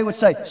come in and they would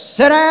say,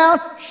 sit down,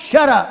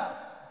 shut up.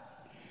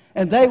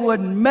 And they would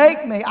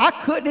make me, I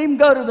couldn't even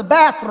go to the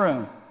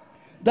bathroom.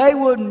 They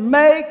would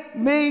make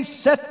me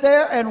sit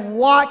there and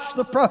watch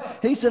the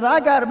He said,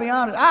 I got to be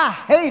honest, I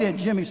hated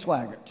Jimmy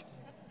Swaggart.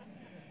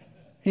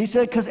 He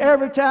said, because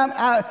every time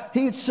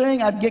he'd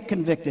sing, I'd get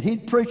convicted.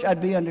 He'd preach,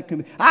 I'd be under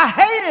conviction. I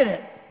hated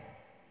it.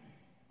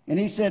 And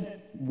he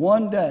said,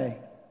 one day,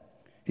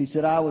 he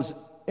said, I was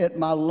at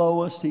my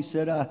lowest. He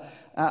said,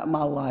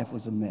 my life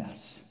was a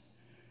mess.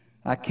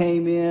 I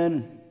came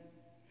in,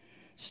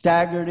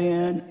 staggered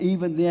in,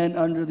 even then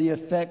under the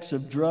effects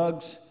of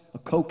drugs,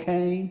 of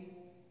cocaine,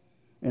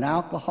 and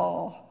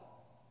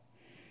alcohol.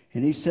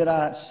 And he said,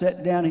 I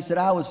sat down. He said,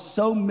 I was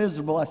so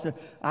miserable. I said,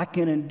 I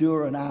can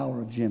endure an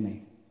hour of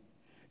Jimmy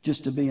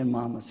just to be in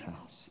Mama's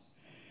house.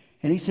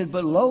 And he said,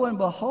 but lo and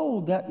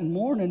behold, that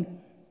morning,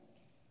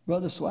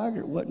 Brother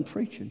Swaggart wasn't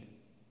preaching.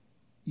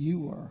 You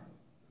were.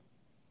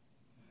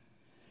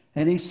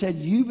 And he said,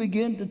 you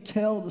begin to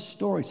tell the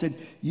story. He said,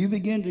 you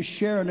begin to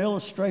share an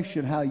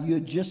illustration how you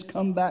had just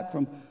come back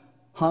from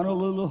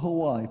Honolulu,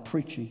 Hawaii,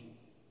 preaching.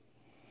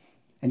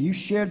 And you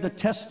shared the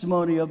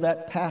testimony of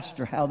that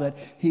pastor, how that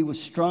he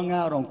was strung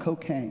out on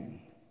cocaine.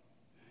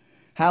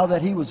 How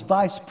that he was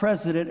vice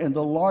president in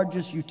the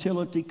largest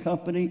utility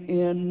company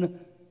in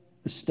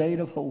the state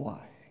of Hawaii.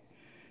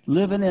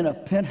 Living in a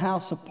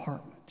penthouse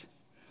apartment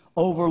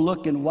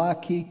overlooking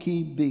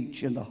Waikiki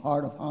Beach in the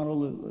heart of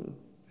Honolulu.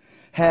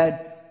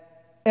 Had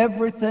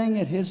everything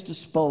at his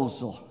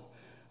disposal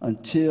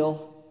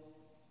until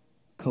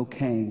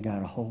cocaine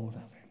got a hold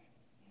of him.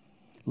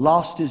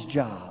 Lost his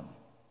job.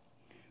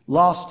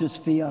 Lost his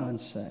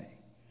fiancée.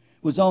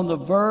 Was on the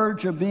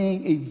verge of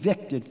being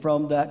evicted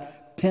from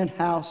that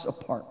penthouse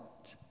apartment.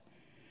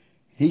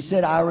 He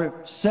said, I was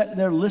sitting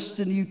there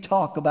listening to you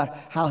talk about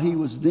how he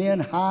was then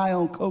high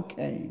on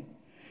cocaine.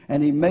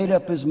 And he made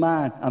up his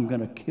mind, I'm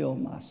going to kill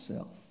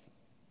myself.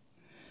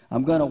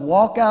 I'm going to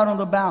walk out on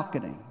the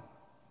balcony,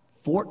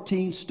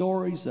 14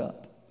 stories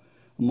up.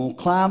 I'm going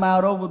to climb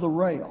out over the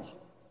rail,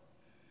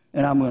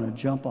 and I'm going to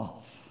jump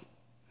off.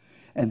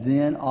 And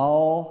then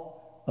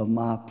all of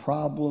my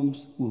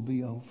problems will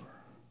be over.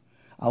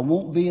 I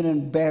won't be an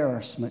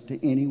embarrassment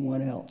to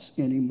anyone else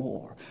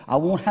anymore. I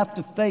won't have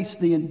to face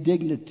the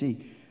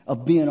indignity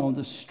of being on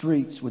the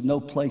streets with no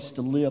place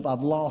to live.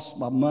 I've lost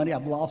my money.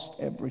 I've lost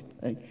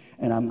everything.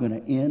 And I'm going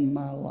to end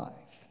my life.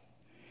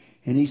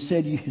 And he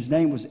said, his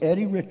name was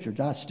Eddie Richards.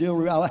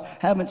 I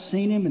haven't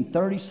seen him in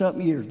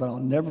 30-something years, but I'll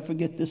never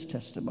forget this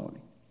testimony.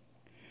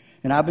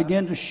 And I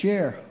began to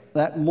share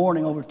that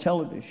morning over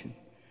television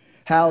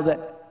how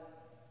that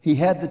he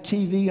had the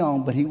TV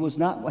on, but he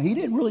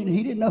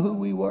didn't know who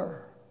we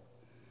were.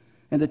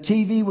 And the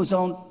TV was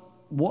on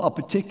a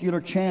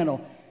particular channel,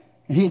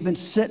 and he had been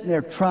sitting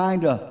there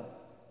trying to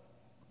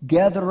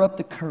gather up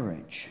the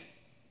courage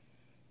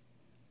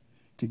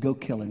to go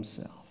kill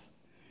himself.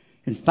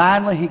 And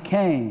finally he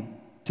came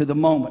to the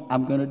moment,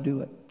 I'm going to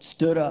do it.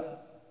 Stood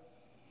up,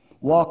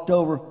 walked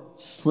over,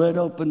 slid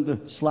open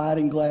the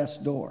sliding glass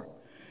door,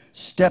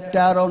 stepped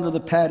out onto the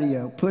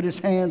patio, put his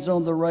hands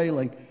on the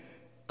railing,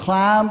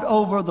 climbed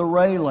over the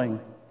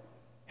railing,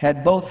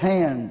 had both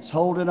hands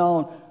holding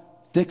on,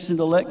 fixing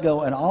to let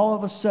go. And all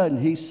of a sudden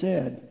he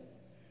said,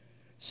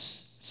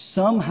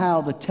 somehow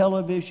the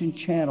television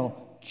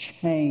channel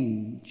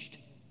changed.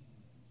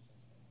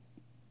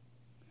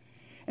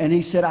 And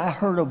he said, I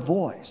heard a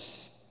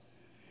voice.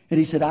 And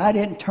he said, I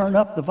didn't turn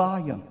up the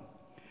volume.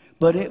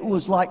 But it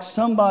was like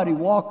somebody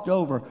walked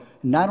over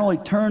and not only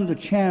turned the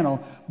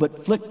channel,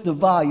 but flicked the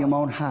volume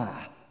on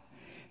high.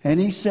 And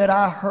he said,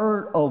 I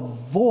heard a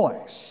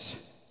voice.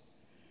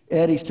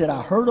 Eddie said,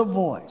 I heard a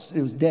voice.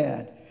 It was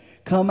Dad.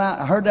 Come out.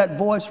 I heard that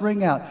voice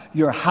ring out.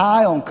 You're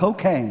high on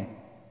cocaine.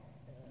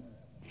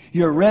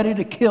 You're ready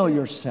to kill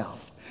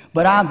yourself.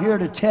 But I'm here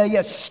to tell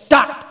you,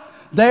 stop.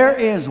 There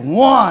is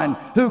one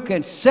who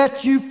can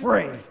set you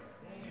free.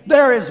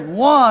 There is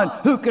one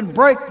who can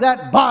break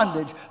that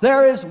bondage.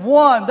 There is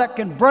one that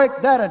can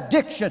break that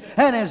addiction,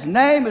 and his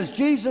name is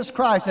Jesus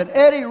Christ. And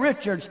Eddie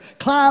Richards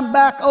climbed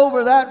back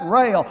over that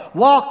rail,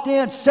 walked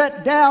in,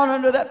 sat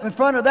down in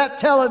front of that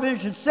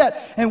television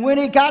set, and when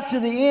he got to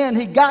the end,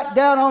 he got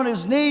down on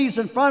his knees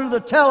in front of the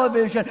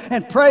television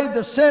and prayed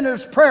the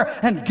sinner's prayer,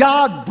 and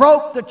God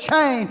broke the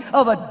chain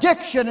of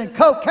addiction and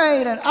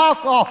cocaine and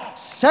alcohol,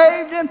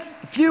 saved him.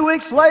 A few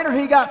weeks later,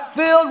 he got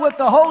filled with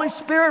the Holy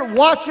Spirit,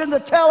 watching the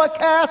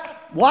telecast,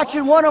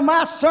 watching one of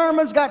my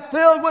sermons, got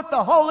filled with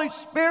the Holy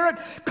Spirit,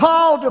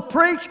 called to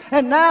preach,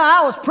 and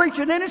now I was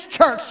preaching in his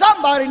church.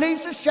 Somebody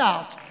needs to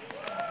shout.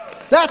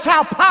 That's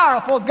how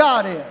powerful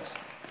God is.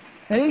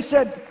 And he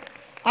said,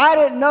 I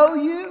didn't know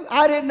you.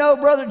 I didn't know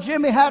Brother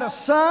Jimmy had a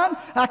son.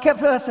 I kept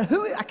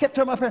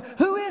telling my friend,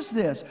 who is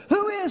this?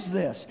 Who is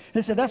this?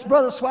 He said, that's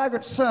Brother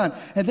Swaggart's son.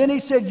 And then he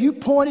said, you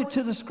pointed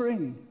to the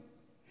screen.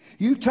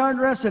 You turned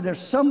around and said, there's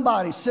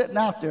somebody sitting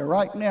out there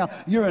right now.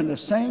 You're in the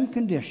same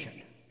condition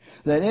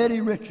that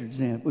Eddie Richards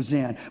was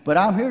in. But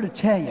I'm here to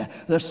tell you,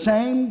 the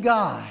same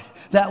God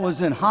that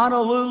was in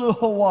Honolulu,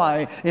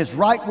 Hawaii, is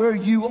right where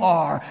you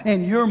are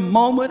in your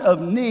moment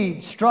of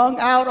need, strung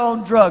out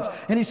on drugs.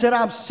 And he said,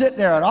 I'm sitting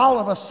there, and all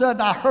of a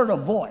sudden I heard a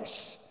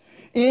voice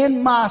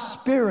in my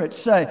spirit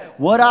say,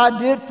 what I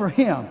did for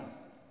him,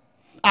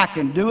 I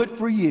can do it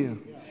for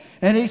you.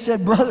 And he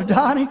said, Brother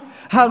Donnie,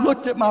 I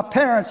looked at my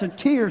parents and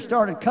tears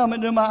started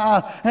coming to my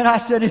eyes. And I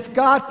said, if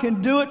God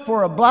can do it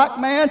for a black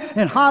man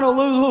in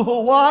Honolulu,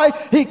 Hawaii,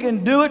 he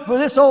can do it for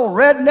this old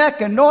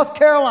redneck in North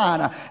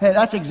Carolina. And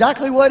that's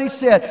exactly what he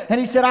said.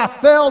 And he said, I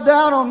fell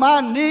down on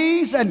my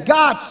knees and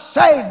God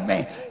saved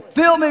me.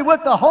 Filled me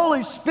with the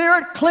Holy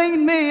Spirit,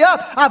 cleaned me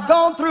up. I've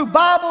gone through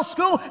Bible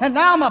school and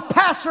now I'm a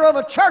pastor of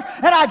a church.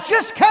 And I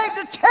just came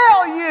to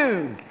tell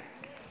you.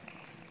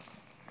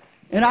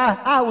 And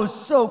I was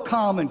so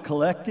calm and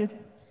collected.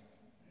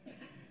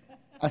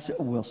 I said,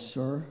 well,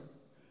 sir,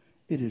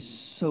 it is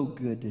so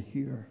good to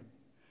hear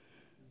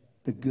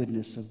the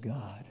goodness of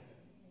God.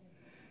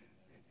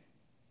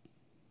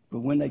 But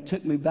when they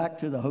took me back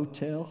to the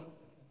hotel,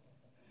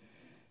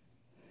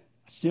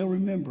 I still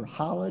remember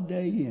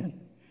Holiday Inn.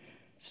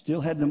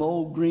 Still had them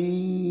old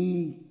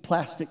green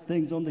plastic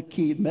things on the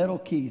key, metal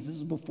keys. This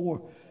is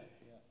before.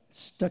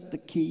 Stuck the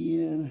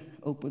key in,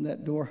 opened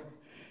that door.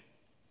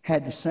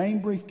 Had the same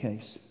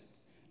briefcase.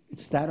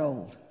 It's that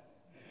old.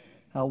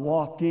 I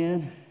walked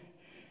in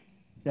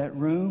that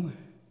room.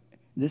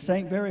 This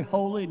ain't very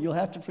holy, and you'll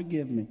have to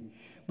forgive me.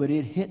 But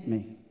it hit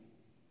me.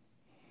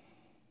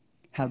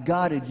 How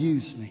God had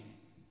used me.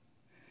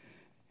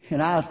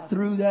 And I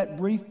threw that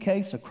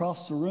briefcase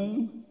across the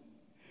room.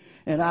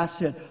 And I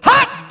said,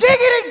 hot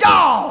diggity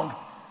dog!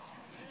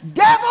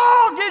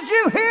 Devil, did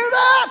you hear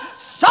that?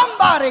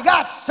 Somebody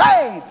got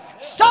saved.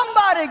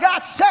 Somebody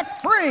got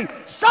set free.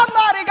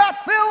 Somebody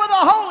got filled with the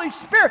Holy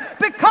Spirit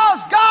because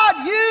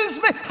God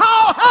used me.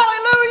 Oh,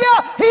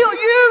 hallelujah! He'll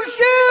use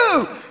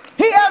you.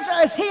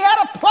 He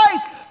had a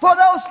place for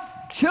those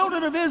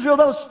children of Israel,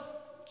 those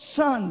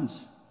sons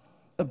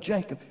of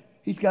Jacob.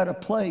 He's got a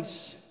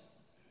place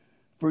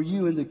for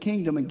you in the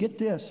kingdom. And get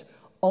this,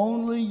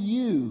 only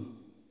you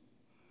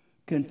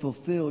can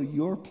fulfill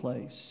your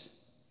place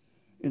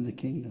in the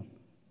kingdom.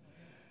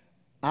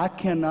 I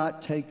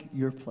cannot take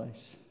your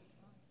place.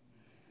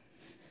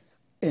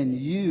 And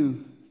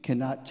you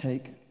cannot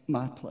take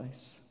my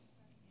place.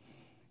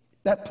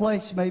 That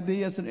place may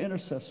be as an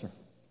intercessor.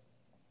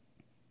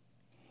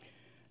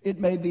 It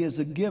may be as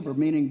a giver,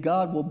 meaning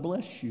God will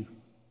bless you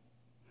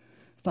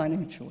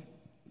financially.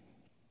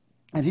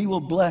 And he will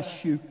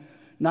bless you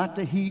not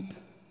to heap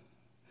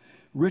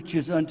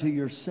riches unto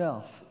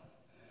yourself,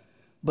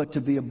 but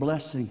to be a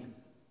blessing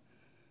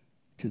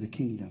to the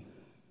kingdom.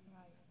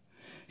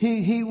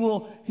 He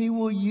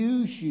will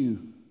use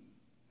you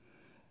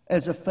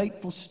as a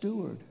faithful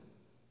steward.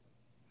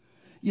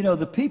 You know,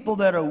 the people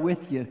that are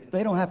with you,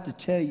 they don't have to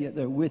tell you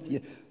they're with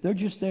you. They're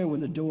just there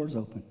when the door's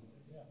open.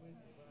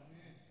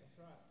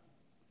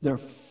 They're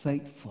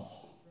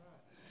faithful.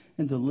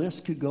 And the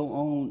list could go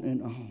on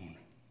and on.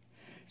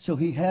 So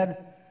he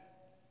had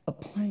a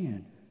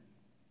plan.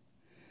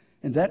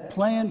 And that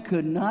plan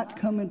could not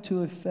come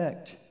into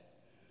effect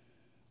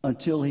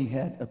until he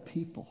had a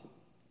people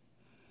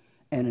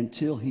and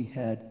until he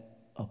had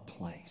a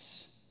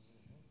place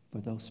for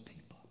those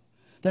people.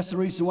 That's the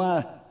reason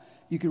why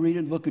you can read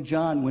in the book of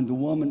John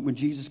when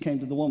Jesus came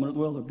to the woman at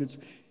the well of goods,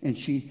 and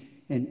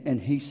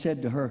he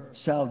said to her,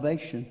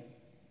 salvation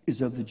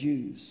is of the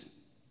Jews.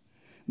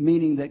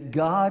 Meaning that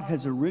God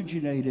has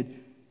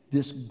originated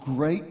this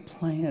great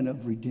plan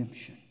of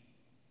redemption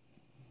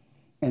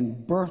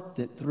and birthed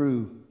it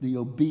through the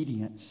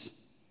obedience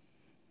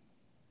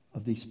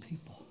of these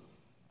people.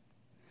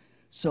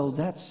 So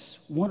that's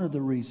one of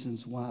the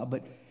reasons why.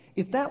 But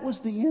if that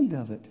was the end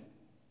of it,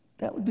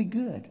 that would be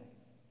good.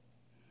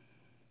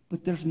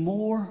 But there's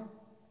more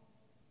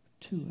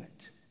to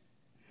it.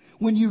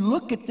 When you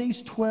look at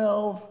these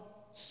 12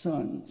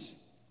 sons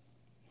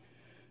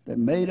that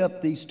made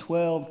up these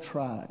 12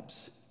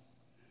 tribes,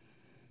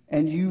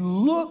 and you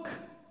look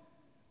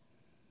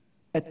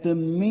at the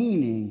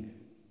meaning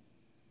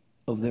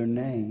of their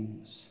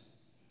names,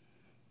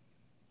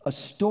 a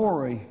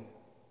story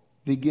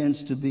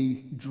begins to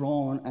be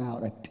drawn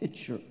out, a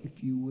picture,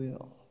 if you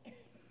will,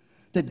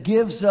 that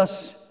gives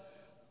us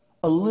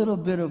a little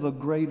bit of a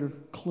greater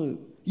clue.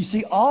 You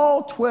see,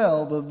 all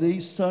 12 of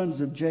these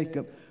sons of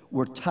Jacob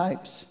were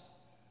types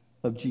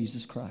of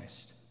Jesus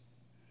Christ.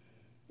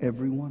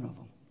 Every one of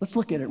them. Let's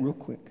look at it real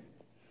quick.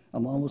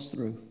 I'm almost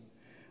through.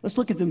 Let's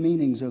look at the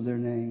meanings of their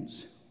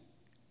names.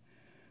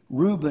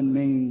 Reuben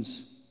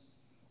means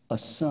a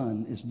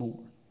son is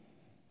born.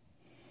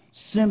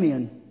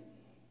 Simeon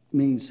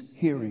means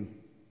hearing.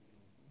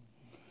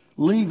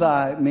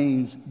 Levi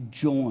means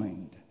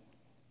joined.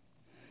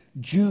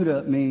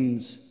 Judah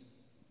means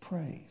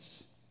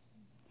praise.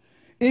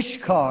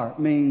 Ishkar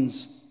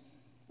means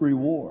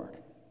reward.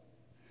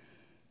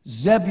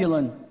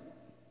 Zebulun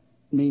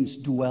means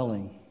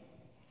dwelling.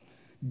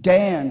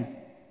 Dan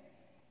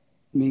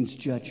means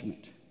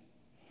judgment.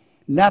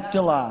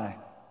 Naphtali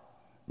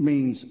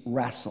means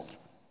wrestled.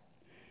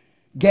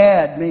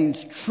 Gad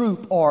means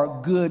troop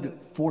or good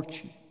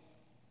fortune.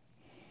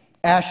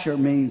 Asher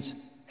means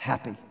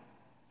happy.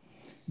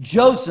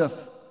 Joseph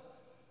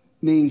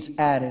means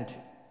added.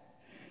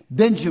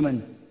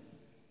 Benjamin,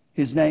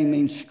 his name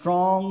means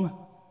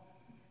strong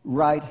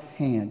right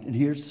hand. And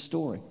here's the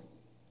story.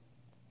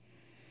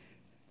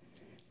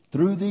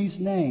 Through these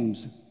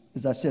names,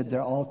 as I said,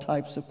 they're all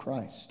types of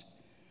Christ.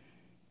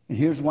 And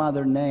here's why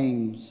their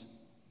names,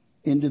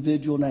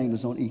 individual name,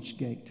 is on each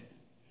gate.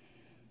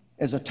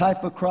 As a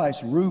type of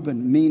Christ,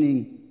 Reuben,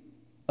 meaning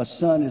a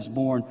son is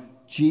born,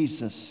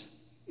 Jesus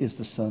is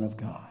the Son of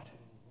God.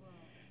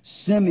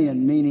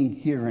 Simeon, meaning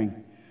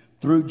hearing.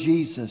 Through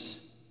Jesus,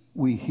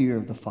 we hear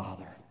the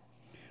Father.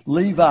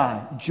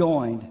 Levi,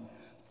 joined.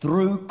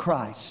 Through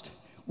Christ,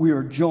 we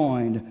are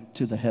joined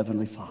to the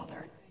Heavenly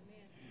Father.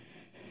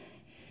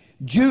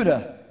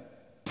 Judah,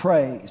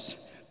 praise.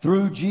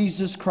 Through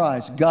Jesus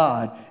Christ,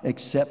 God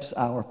accepts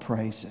our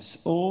praises.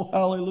 Oh,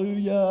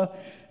 hallelujah.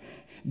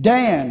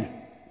 Dan,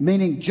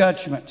 meaning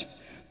judgment.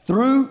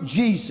 Through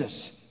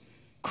Jesus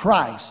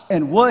Christ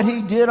and what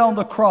He did on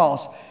the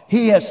cross,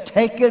 He has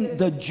taken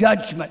the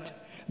judgment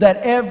that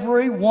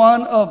every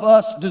one of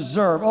us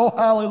deserve. Oh,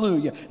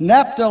 hallelujah.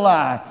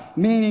 Naphtali,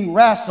 meaning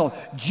wrestle.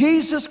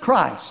 Jesus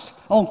Christ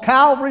on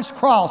Calvary's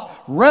cross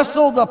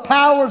wrestled the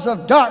powers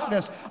of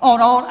darkness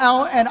and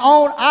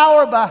on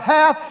our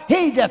behalf,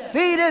 He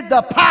defeated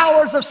the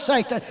powers of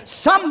Satan.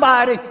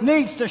 Somebody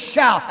needs to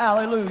shout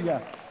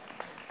hallelujah.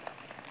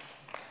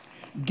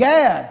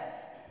 Gad,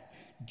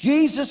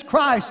 Jesus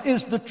Christ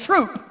is the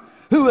troop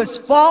who has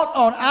fought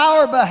on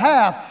our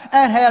behalf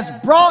and has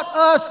brought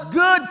us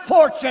good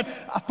fortune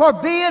for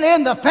being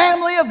in the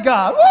family of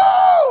God.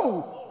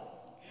 Woo!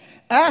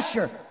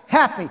 Asher,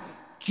 happy.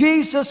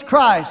 Jesus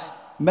Christ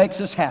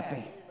makes us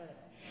happy.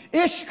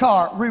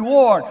 Ishkar,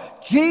 reward.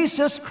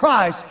 Jesus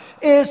Christ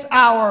is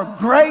our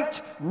great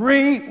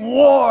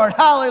reward.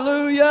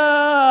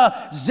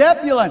 Hallelujah.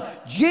 Zebulun,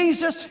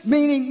 Jesus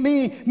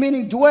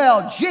meaning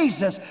dwell.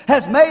 Jesus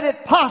has made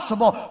it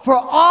possible for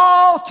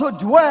all to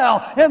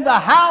dwell in the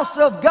house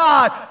of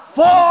God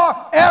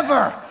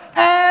forever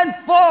and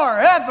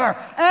forever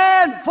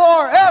and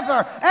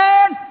forever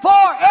and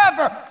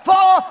forever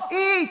for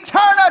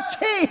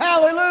eternity.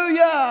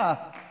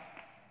 Hallelujah.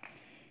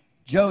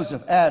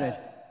 Joseph added.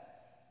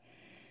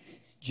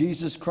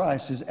 Jesus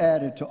Christ is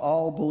added to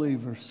all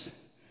believers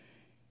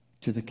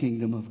to the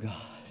kingdom of God.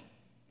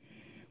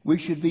 We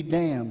should be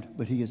damned,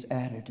 but He has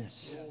added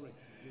us.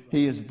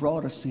 He has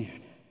brought us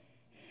in.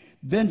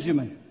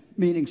 Benjamin,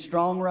 meaning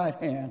strong right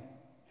hand.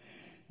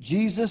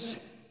 Jesus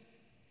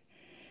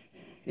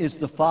is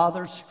the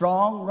Father's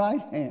strong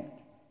right hand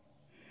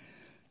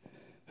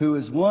who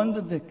has won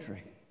the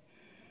victory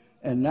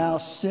and now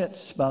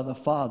sits by the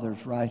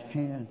Father's right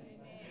hand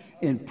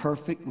in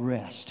perfect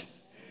rest.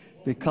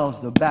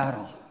 Because the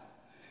battle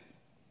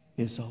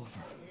is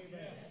over.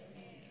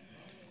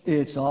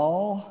 It's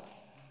all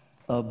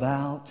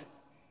about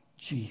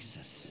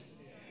Jesus.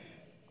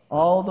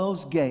 All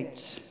those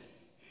gates,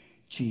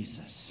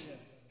 Jesus.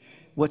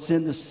 What's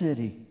in the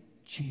city,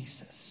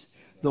 Jesus.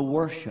 The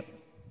worship,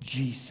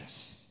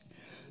 Jesus.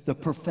 The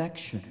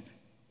perfection,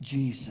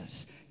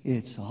 Jesus.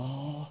 It's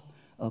all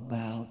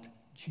about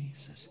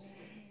Jesus.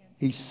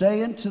 He's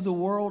saying to the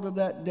world of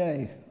that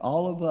day,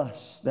 all of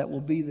us that will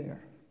be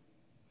there,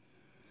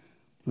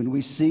 when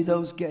we see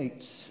those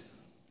gates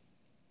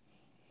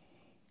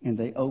and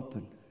they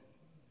open,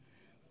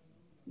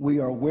 we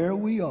are where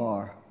we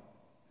are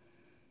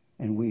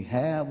and we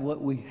have what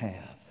we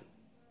have,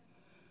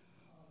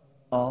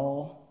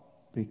 all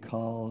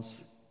because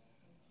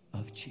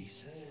of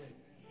Jesus.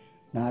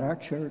 Not our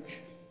church,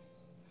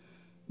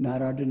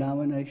 not our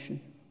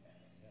denomination,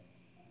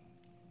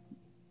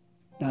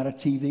 not a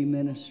TV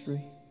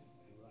ministry,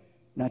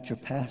 not your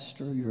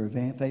pastor, your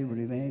favorite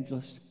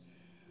evangelist.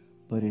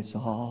 But it's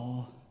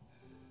all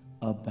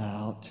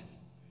about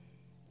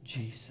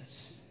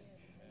Jesus.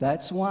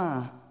 That's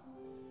why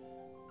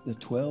the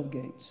 12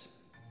 gates.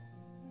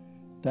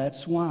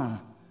 That's why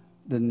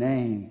the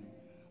name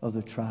of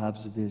the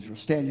tribes of Israel.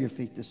 Stand to your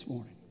feet this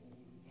morning.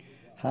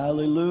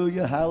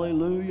 Hallelujah,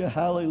 hallelujah,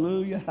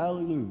 hallelujah,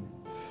 hallelujah.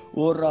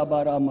 This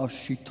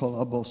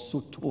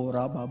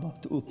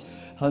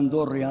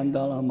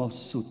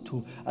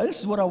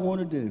is what I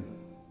want to do. I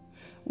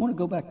want to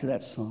go back to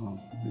that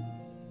song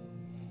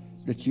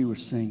that you were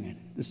singing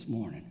this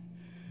morning.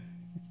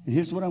 And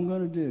here's what I'm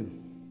going to do.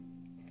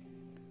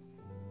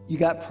 You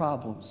got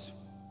problems,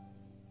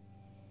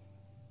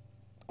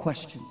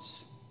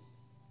 questions.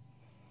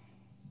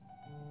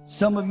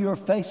 Some of you are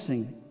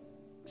facing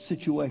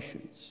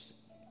situations,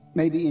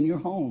 maybe in your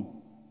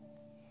home,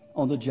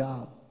 on the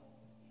job,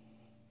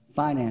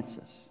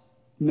 finances,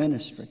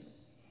 ministry.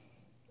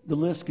 The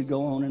list could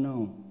go on and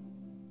on.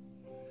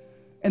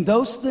 And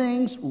those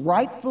things,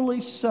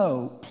 rightfully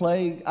so,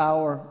 plague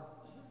our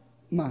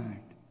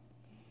mind.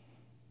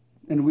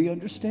 And we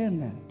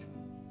understand that.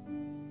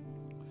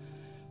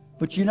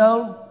 But you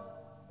know,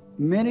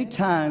 many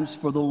times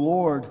for the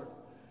Lord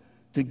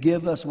to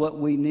give us what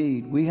we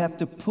need, we have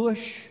to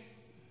push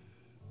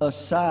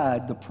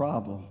aside the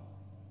problem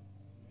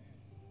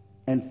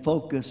and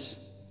focus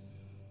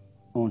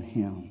on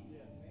Him.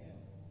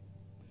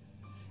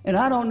 And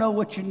I don't know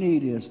what your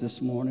need is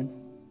this morning,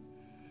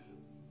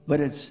 but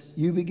as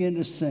you begin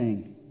to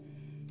sing,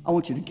 I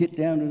want you to get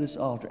down to this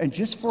altar. And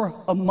just for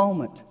a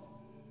moment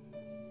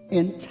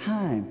in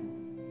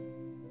time,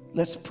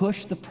 let's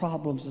push the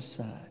problems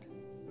aside.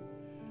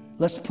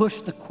 Let's push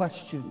the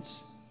questions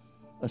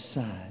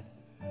aside.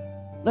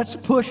 Let's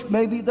push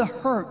maybe the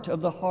hurt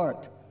of the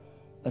heart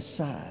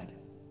aside.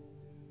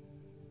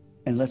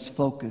 And let's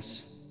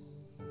focus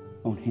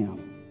on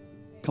Him.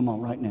 Come on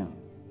right now.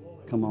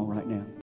 Come on right now.